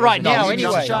saying not he right doesn't now. need a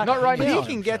Anyway, shot, not right but now. he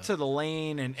can get to the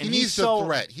lane, and he needs the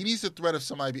threat. He needs the threat of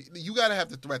somebody. You got to have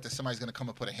the threat that somebody's going to come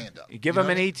and put a hand up. Give him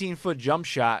an 18-foot jump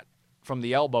shot from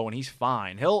the elbow, and he's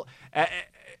fine. He'll,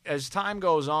 as time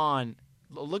goes on.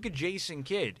 Look at Jason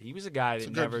Kidd. He was a guy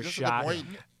that never shot.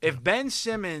 If Ben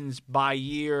Simmons by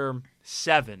year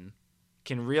 7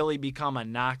 can really become a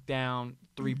knockdown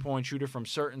 3-point shooter from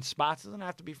certain spots. Doesn't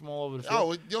have to be from all over the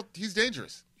field. He's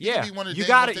dangerous. He Yeah, could be one of the you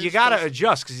got dangerous to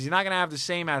adjust because he's not going to have the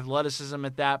same athleticism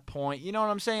at that point. You know what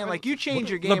I'm saying? Like you change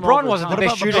your game. LeBron over wasn't the time.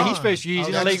 best shooter his first years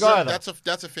in the league either. That's a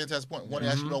fantastic point. Want to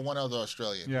ask you about one other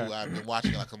Australian who I've been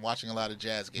watching. Like I'm watching a lot of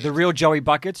Jazz games. The real Joey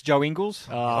Buckets, Joe Ingles.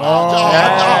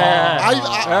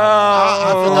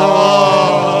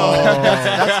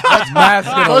 Matt's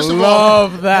gonna First of all,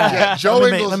 love that. Yeah, Joe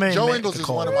Let me Ingles. make Joe the Ingles is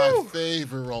call. one of my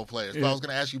favorite role players. But I was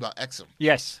going to ask you about Exum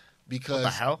Yes. because What the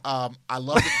hell? I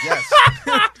love it. Yes.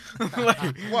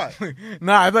 What?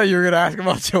 Nah, I thought you were gonna ask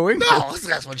about Joe Ingles. No, let's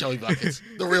ask about Joey Buckets.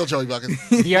 The real Joey Buckets.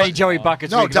 The only Joey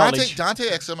Buckets No, we acknowledge. Dante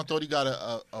Exum. I thought he got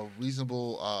a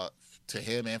reasonable to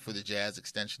him and for the Jazz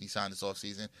extension he signed this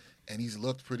offseason, and he's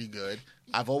looked pretty good.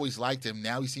 I've always liked him.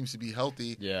 Now he seems to be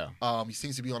healthy. Yeah. He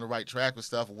seems to be on the right track with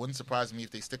stuff. It wouldn't surprise me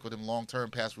if they stick with him long term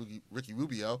past Ricky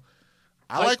Rubio.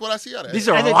 I like what I see out of him. These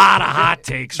are And a lot of hot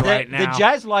takes right The now.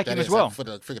 Jazz like That him is as well. fit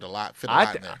a lot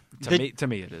in there. To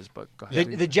me, it is. But go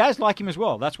ahead. The Jazz like him as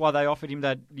well. That's why they offered him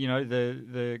that,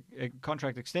 the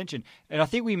contract extension. And I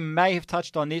think we may have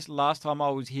touched on this last time I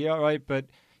was here, right? But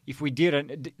if we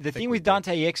didn't, the thing with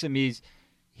Dante Exum is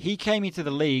he came into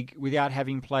the league without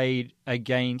having played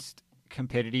against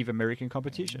competitive American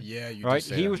competition. Yeah, you right. did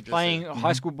say He that. was playing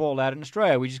high school ball out in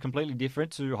Australia, which is completely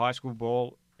different to high school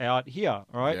ball out here.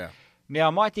 Right. Yeah. Now,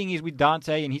 my thing is with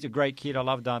Dante, and he's a great kid. I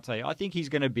love Dante. I think he's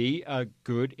going to be a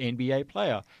good NBA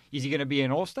player. Is he going to be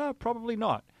an all-star? Probably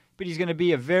not. But he's going to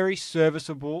be a very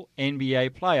serviceable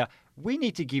NBA player. We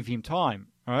need to give him time,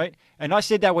 all right? And I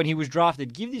said that when he was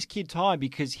drafted. Give this kid time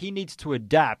because he needs to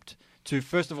adapt to,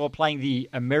 first of all, playing the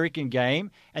American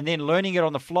game and then learning it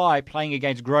on the fly, playing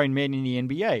against grown men in the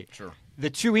NBA. Sure. The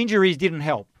 2 injuries didn't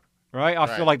help, right?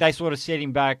 I feel like they sort of set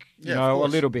him back, a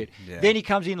little bit. Yeah. Then he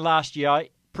comes in last year.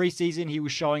 Preseason, he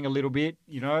was showing a little bit,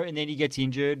 and then he gets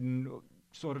injured and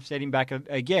sort of set him back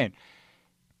again.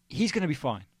 He's going to be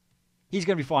fine. He's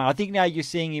going to be fine. I think now you're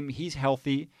seeing him. He's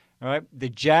healthy. All right. The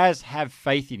Jazz have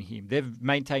faith in him. They've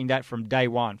maintained that from day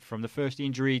one, from the first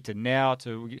injury to now.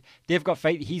 They've got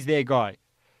faith. He's their guy.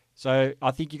 So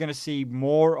I think you're going to see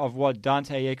more of what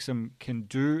Dante Exum can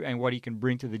do and what he can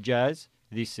bring to the Jazz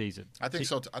this season. I think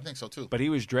so too. But he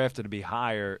was drafted to be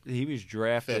higher. He was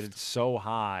drafted Fifth. so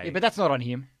high. Yeah, but that's not on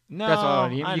him. No, That's not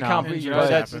on him. I You know. can't. Injuries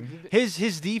That's happen.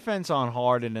 His defense on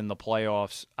Harden in the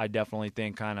playoffs, I definitely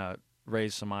think kind of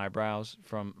raised some eyebrows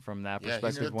from that Yeah, he's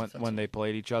perspective good when they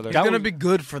played each other. He's going to be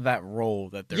good for that role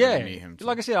that they're going to need him to.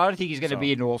 Like I said, I don't think he's going to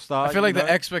be an all-star. I feel like the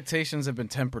expectations have been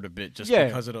tempered a bit just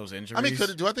because of those injuries. I mean,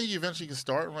 do I think he eventually can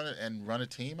start and run a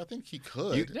team? I think he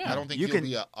could. I don't think he'll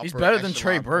be a upper He's better than echelon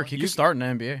Trey Burke. He point. could start in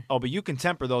the NBA. Oh, but you can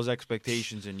temper those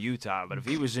expectations in Utah. But if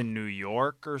he was in New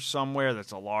York or somewhere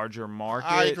that's a larger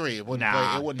market, I agree. It wouldn't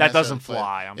play. It wouldn't that doesn't necessarily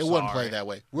fly. play. I'm it sorry. wouldn't play that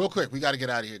way. Real quick, we got to get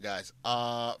out of here, guys.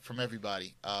 From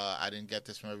everybody, I didn't get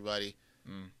this from everybody.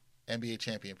 NBA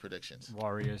champion predictions.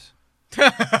 Warriors.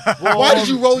 Why did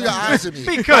you roll your eyes at me?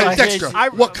 Because Dexter,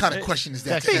 what kind of question is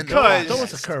that? to end the Because- Throw podcast?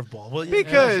 us a curveball. Will you?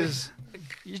 Because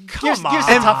Give on. us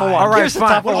a tougher one. All right, Give us a fine.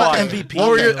 tougher What about one. MVP?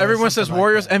 Warriors. or Everyone says something like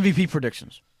Warriors that? MVP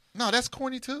predictions. No, that's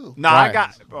corny too. no, Right. I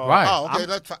got Right. Oh,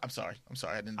 okay. I'm sorry.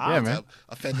 I didn't Yeah, want man. to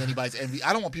offend anybody's envy.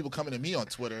 I don't want people coming to me on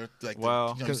Twitter like,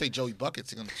 Well, you say Joey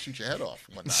Buckets, they're going to shoot your head off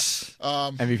and whatnot.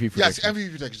 MVP Yes, predictions. MVP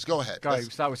predictions. Go ahead. Go,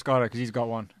 start with Scotto because he's got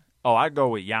one. Oh, I'd go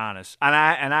with Giannis, and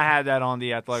I had that on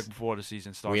the Athletic before the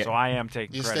season started, so I am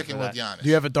taking You're credit sticking for with that. Giannis. Do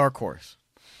you have a dark horse?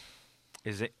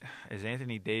 Is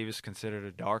Anthony Davis considered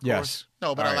a dark horse? Yes.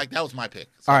 No, but All I right. like that was my pick.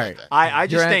 All I right. like that. I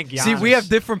just You're think Giannis. See, we have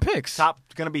different picks. top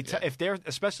going to be if they're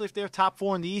especially if they're top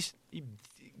 4 in the East. You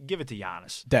give it to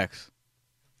Giannis. Dex.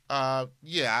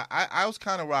 Yeah, I was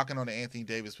kind of rocking on the Anthony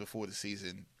Davis before the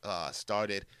season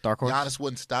started. Dark horse? Giannis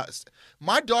wouldn't stop.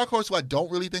 My dark horse, who I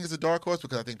don't really think is a dark horse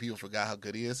because I think people forgot how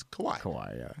good he is, Kawhi.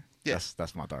 Kawhi, yeah. Yeah.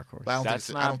 That's my dark horse. But I don't That's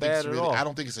think not bad at all. I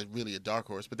don't think it's really a dark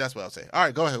horse, but that's what I'll say. All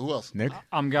right, go ahead. Who else? Nick?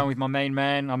 I'm going with my main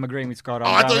man. I'm agreeing with Scott. Oh,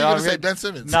 I thought you were going to say Ben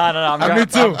Simmons. No. I'm Me going,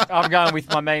 too. I'm going with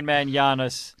my main man,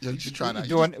 Giannis. Yo, you should try not.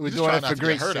 We're you just doing try it not for to get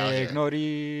Greece. hurt out here.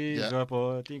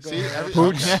 See,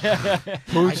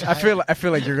 Pooch, I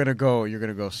feel like you're gonna go.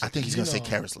 I think he's going to say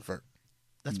Karis LeVert.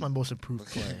 That's my most improved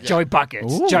player. Joey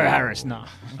Buckets. Ooh. Joe Harris. No.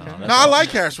 No, I like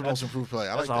Karis for most improved player.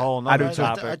 I like That's a that. whole I do nother too.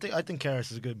 topic. I think Karras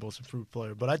is a good most improved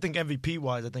player, but I think MVP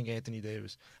wise, I think Anthony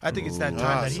Davis. I think it's that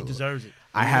time that he deserves it.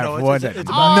 I You have know, one it's that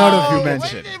about- none of you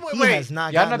mentioned. He has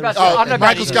not Yeah, gotten I'm the not respect. about- I'm Oh, not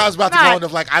Michael about- Scott's about to go into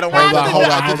like I don't want Hold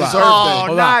on. to deserve Oh,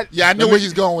 thing. not. Yeah, I knew where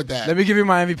he's going with that. Let me give you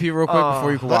my MVP real quick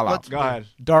before you can wild out. Go ahead.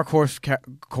 Dark horse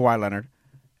Kawhi Leonard,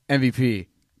 MVP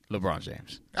LeBron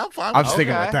James. I'm fine. I'm with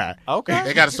sticking Okay. with that. Okay.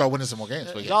 They got to start winning some more games.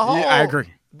 But The yeah, whole, Yeah, I agree.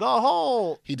 The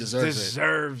whole he deserves it.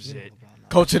 deserves it.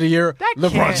 Coach of the year, That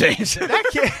LeBron can't- James. That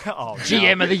can't. Oh,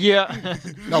 GM of the year.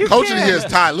 No, You coach of the can't. year is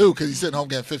Ty Lue because he's sitting home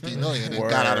getting $15 million and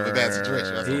got out of a bad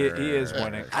situation. That's He, all. he is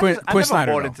winning. Quinn I never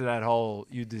Snyder, bought though. into that whole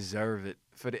 "you deserve it"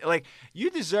 for the you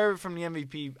deserve it from the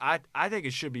MVP. I think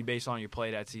it should be based on your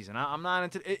play that season. I'm not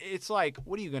into. It's like,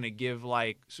 what are you gonna give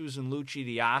like Susan Lucci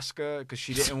the Oscar because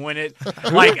she didn't win it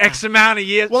like X amount of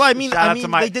years? Well, I mean, Shout out to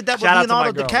my- they did that with shout out to my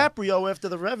Leonardo girl. DiCaprio after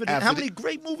The Revenant. After How the- many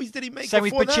great movies did he make? Same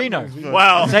with before that Pacino. movie?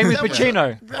 Well, Same with That was-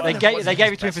 Pacino. They Revenant gave wasn't you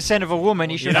his 20% of a woman.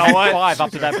 He should know have what? 5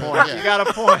 up to that point. Yeah. you got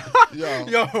a point.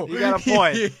 Yo, You got a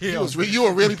point. you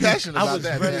were really passionate I about was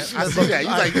that, ready. man. I see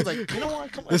that. He's like, you know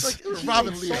what? Come on, This- it's like,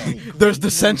 Robin so Leo. many- There's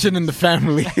dissension in the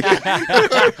family.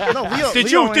 No, Leo, Did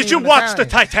Leo you ain't did you even watch the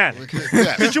Italian. Titanic?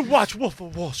 Yeah. Did you watch Wolf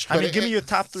of Wall Street? I mean, give me your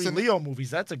top 3 So- Leo movies.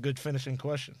 That's a good finishing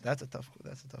question. That's a tough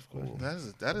question.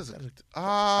 That is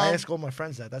I ask all my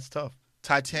friends that. That's tough.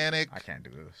 Titanic, I can't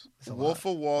do this. It's a Wolf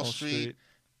of Wall Wall Street, Street.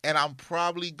 and I'm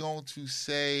probably going to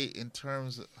say in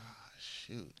terms of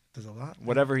shoot. There's a lot.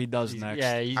 Whatever he does next.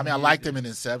 Yeah, I mean, I liked him in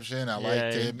Inception. I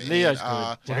liked him. Leo's in,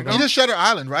 good. Django? He did Shutter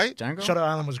Island, right? Django? Shutter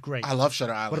Island was great. I love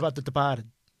Shutter Island. What about The Departed?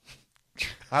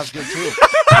 That was good too.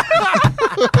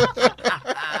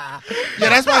 Yeah,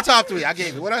 that's my top 3. I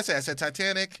gave it. What did I say? I said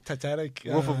Titanic. Titanic.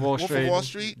 Wolf of Wall Wolf of Street. Wall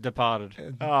Street?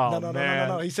 Departed. Oh, no.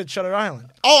 man. He said Shutter Island.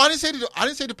 Oh, I didn't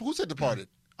say who said Departed.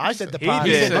 I said He Departed.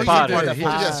 did. He said Departed. Departed.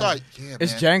 Yeah, sorry. Yeah,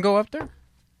 Is man. Django up there?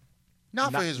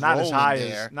 Not for his not role as high in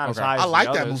there. as not as Okay. high as I like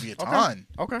the that others. movie a ton.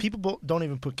 Okay. People don't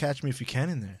even put Catch Me If You Can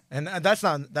in there, and that's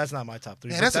not my top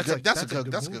 3. Man, but that's a movie.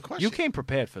 good question. You came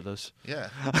prepared for this. Yeah.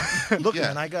 Look,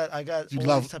 Yeah. man, I got You all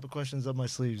love- these type of questions up my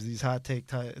sleeves. These hot take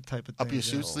type of things. Up your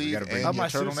suit sleeve gotta and bring- your Up my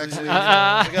suit turtleneck sleeve. sleeve.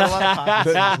 I got a lot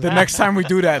of pockets. The next time we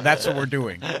do that, that's what we're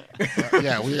doing.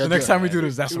 Yeah, we The next time we do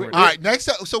this, that's what we're All doing. right, next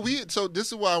time. So this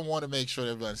is why I want to make sure that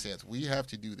everybody understands. We have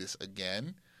to do this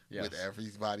again Yes. with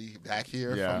everybody back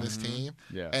here Yeah. from this team.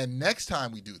 Yeah. And next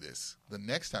time we do this,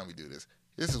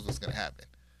 this is what's going to happen.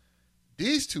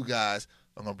 These two guys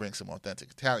are going to bring some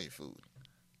authentic Italian food.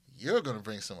 You're going to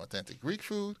bring some authentic Greek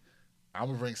food. I'm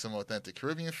going to bring some authentic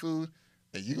Caribbean food.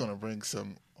 And you're going to bring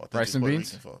some authentic Rice and Puerto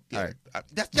beans? Rican food. Yeah. All right.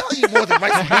 That's y'all eat more than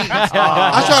rice and beans.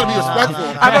 I try to be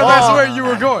respectful. I know that's where you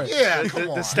were going. Yeah, come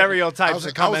on. The stereotypes I was-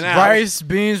 are coming I out. was- Rice,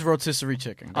 beans, rotisserie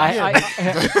chicken.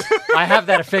 I have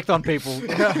that effect on people. All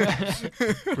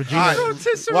right.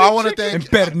 Well, I want to thank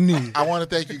Imperni. I want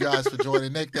to thank you guys for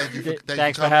joining. Nick, thank you for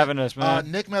Thanks for coming. having us,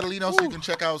 man. Nick Metallinos, you can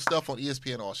check out his stuff on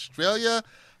ESPN Australia.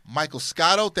 Michael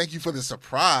Scotto, thank you for the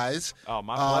surprise. Oh,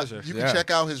 my pleasure. You can Yeah. check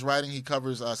out his writing. He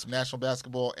covers some national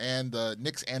basketball and the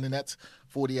Knicks and the Nets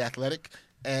for The Athletic.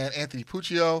 And Anthony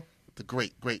Puccio, the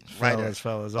great writer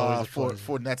Fellas, always a pleasure.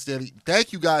 for Nets Daily.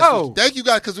 Thank you guys. Oh. Thank you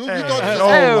guys because we thought this was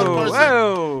Hey. one person.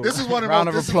 Whoa. This is one of Round the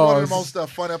of most, this is one of the applause. most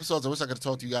fun episodes. I wish I could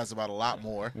talk to you guys about a lot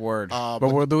more. Word. But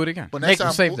We'll do it again. But Nick, next we'll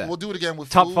time save that. we'll do it again with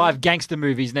Top food. 5 gangster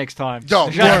movies next time. Yo,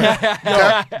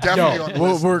 definitely on the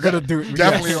list. We're gonna do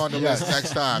Definitely yes. on the list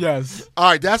next time. Yes. All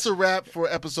right, that's a wrap for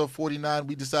episode 49.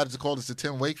 We decided to call this a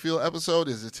Tim Wakefield episode.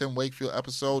 This is a Tim Wakefield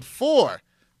episode for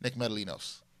Nick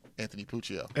Metallinos, Anthony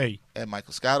Puccio, Hey. and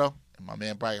Michael Scotto, and my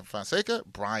man Brian Fonseca.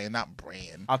 Brian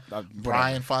Whatever.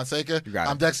 Brian Fonseca. You got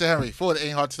it. I'm Dexter Henry for the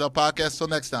Ain't Hard to Tell podcast. Till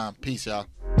next time, peace, y'all.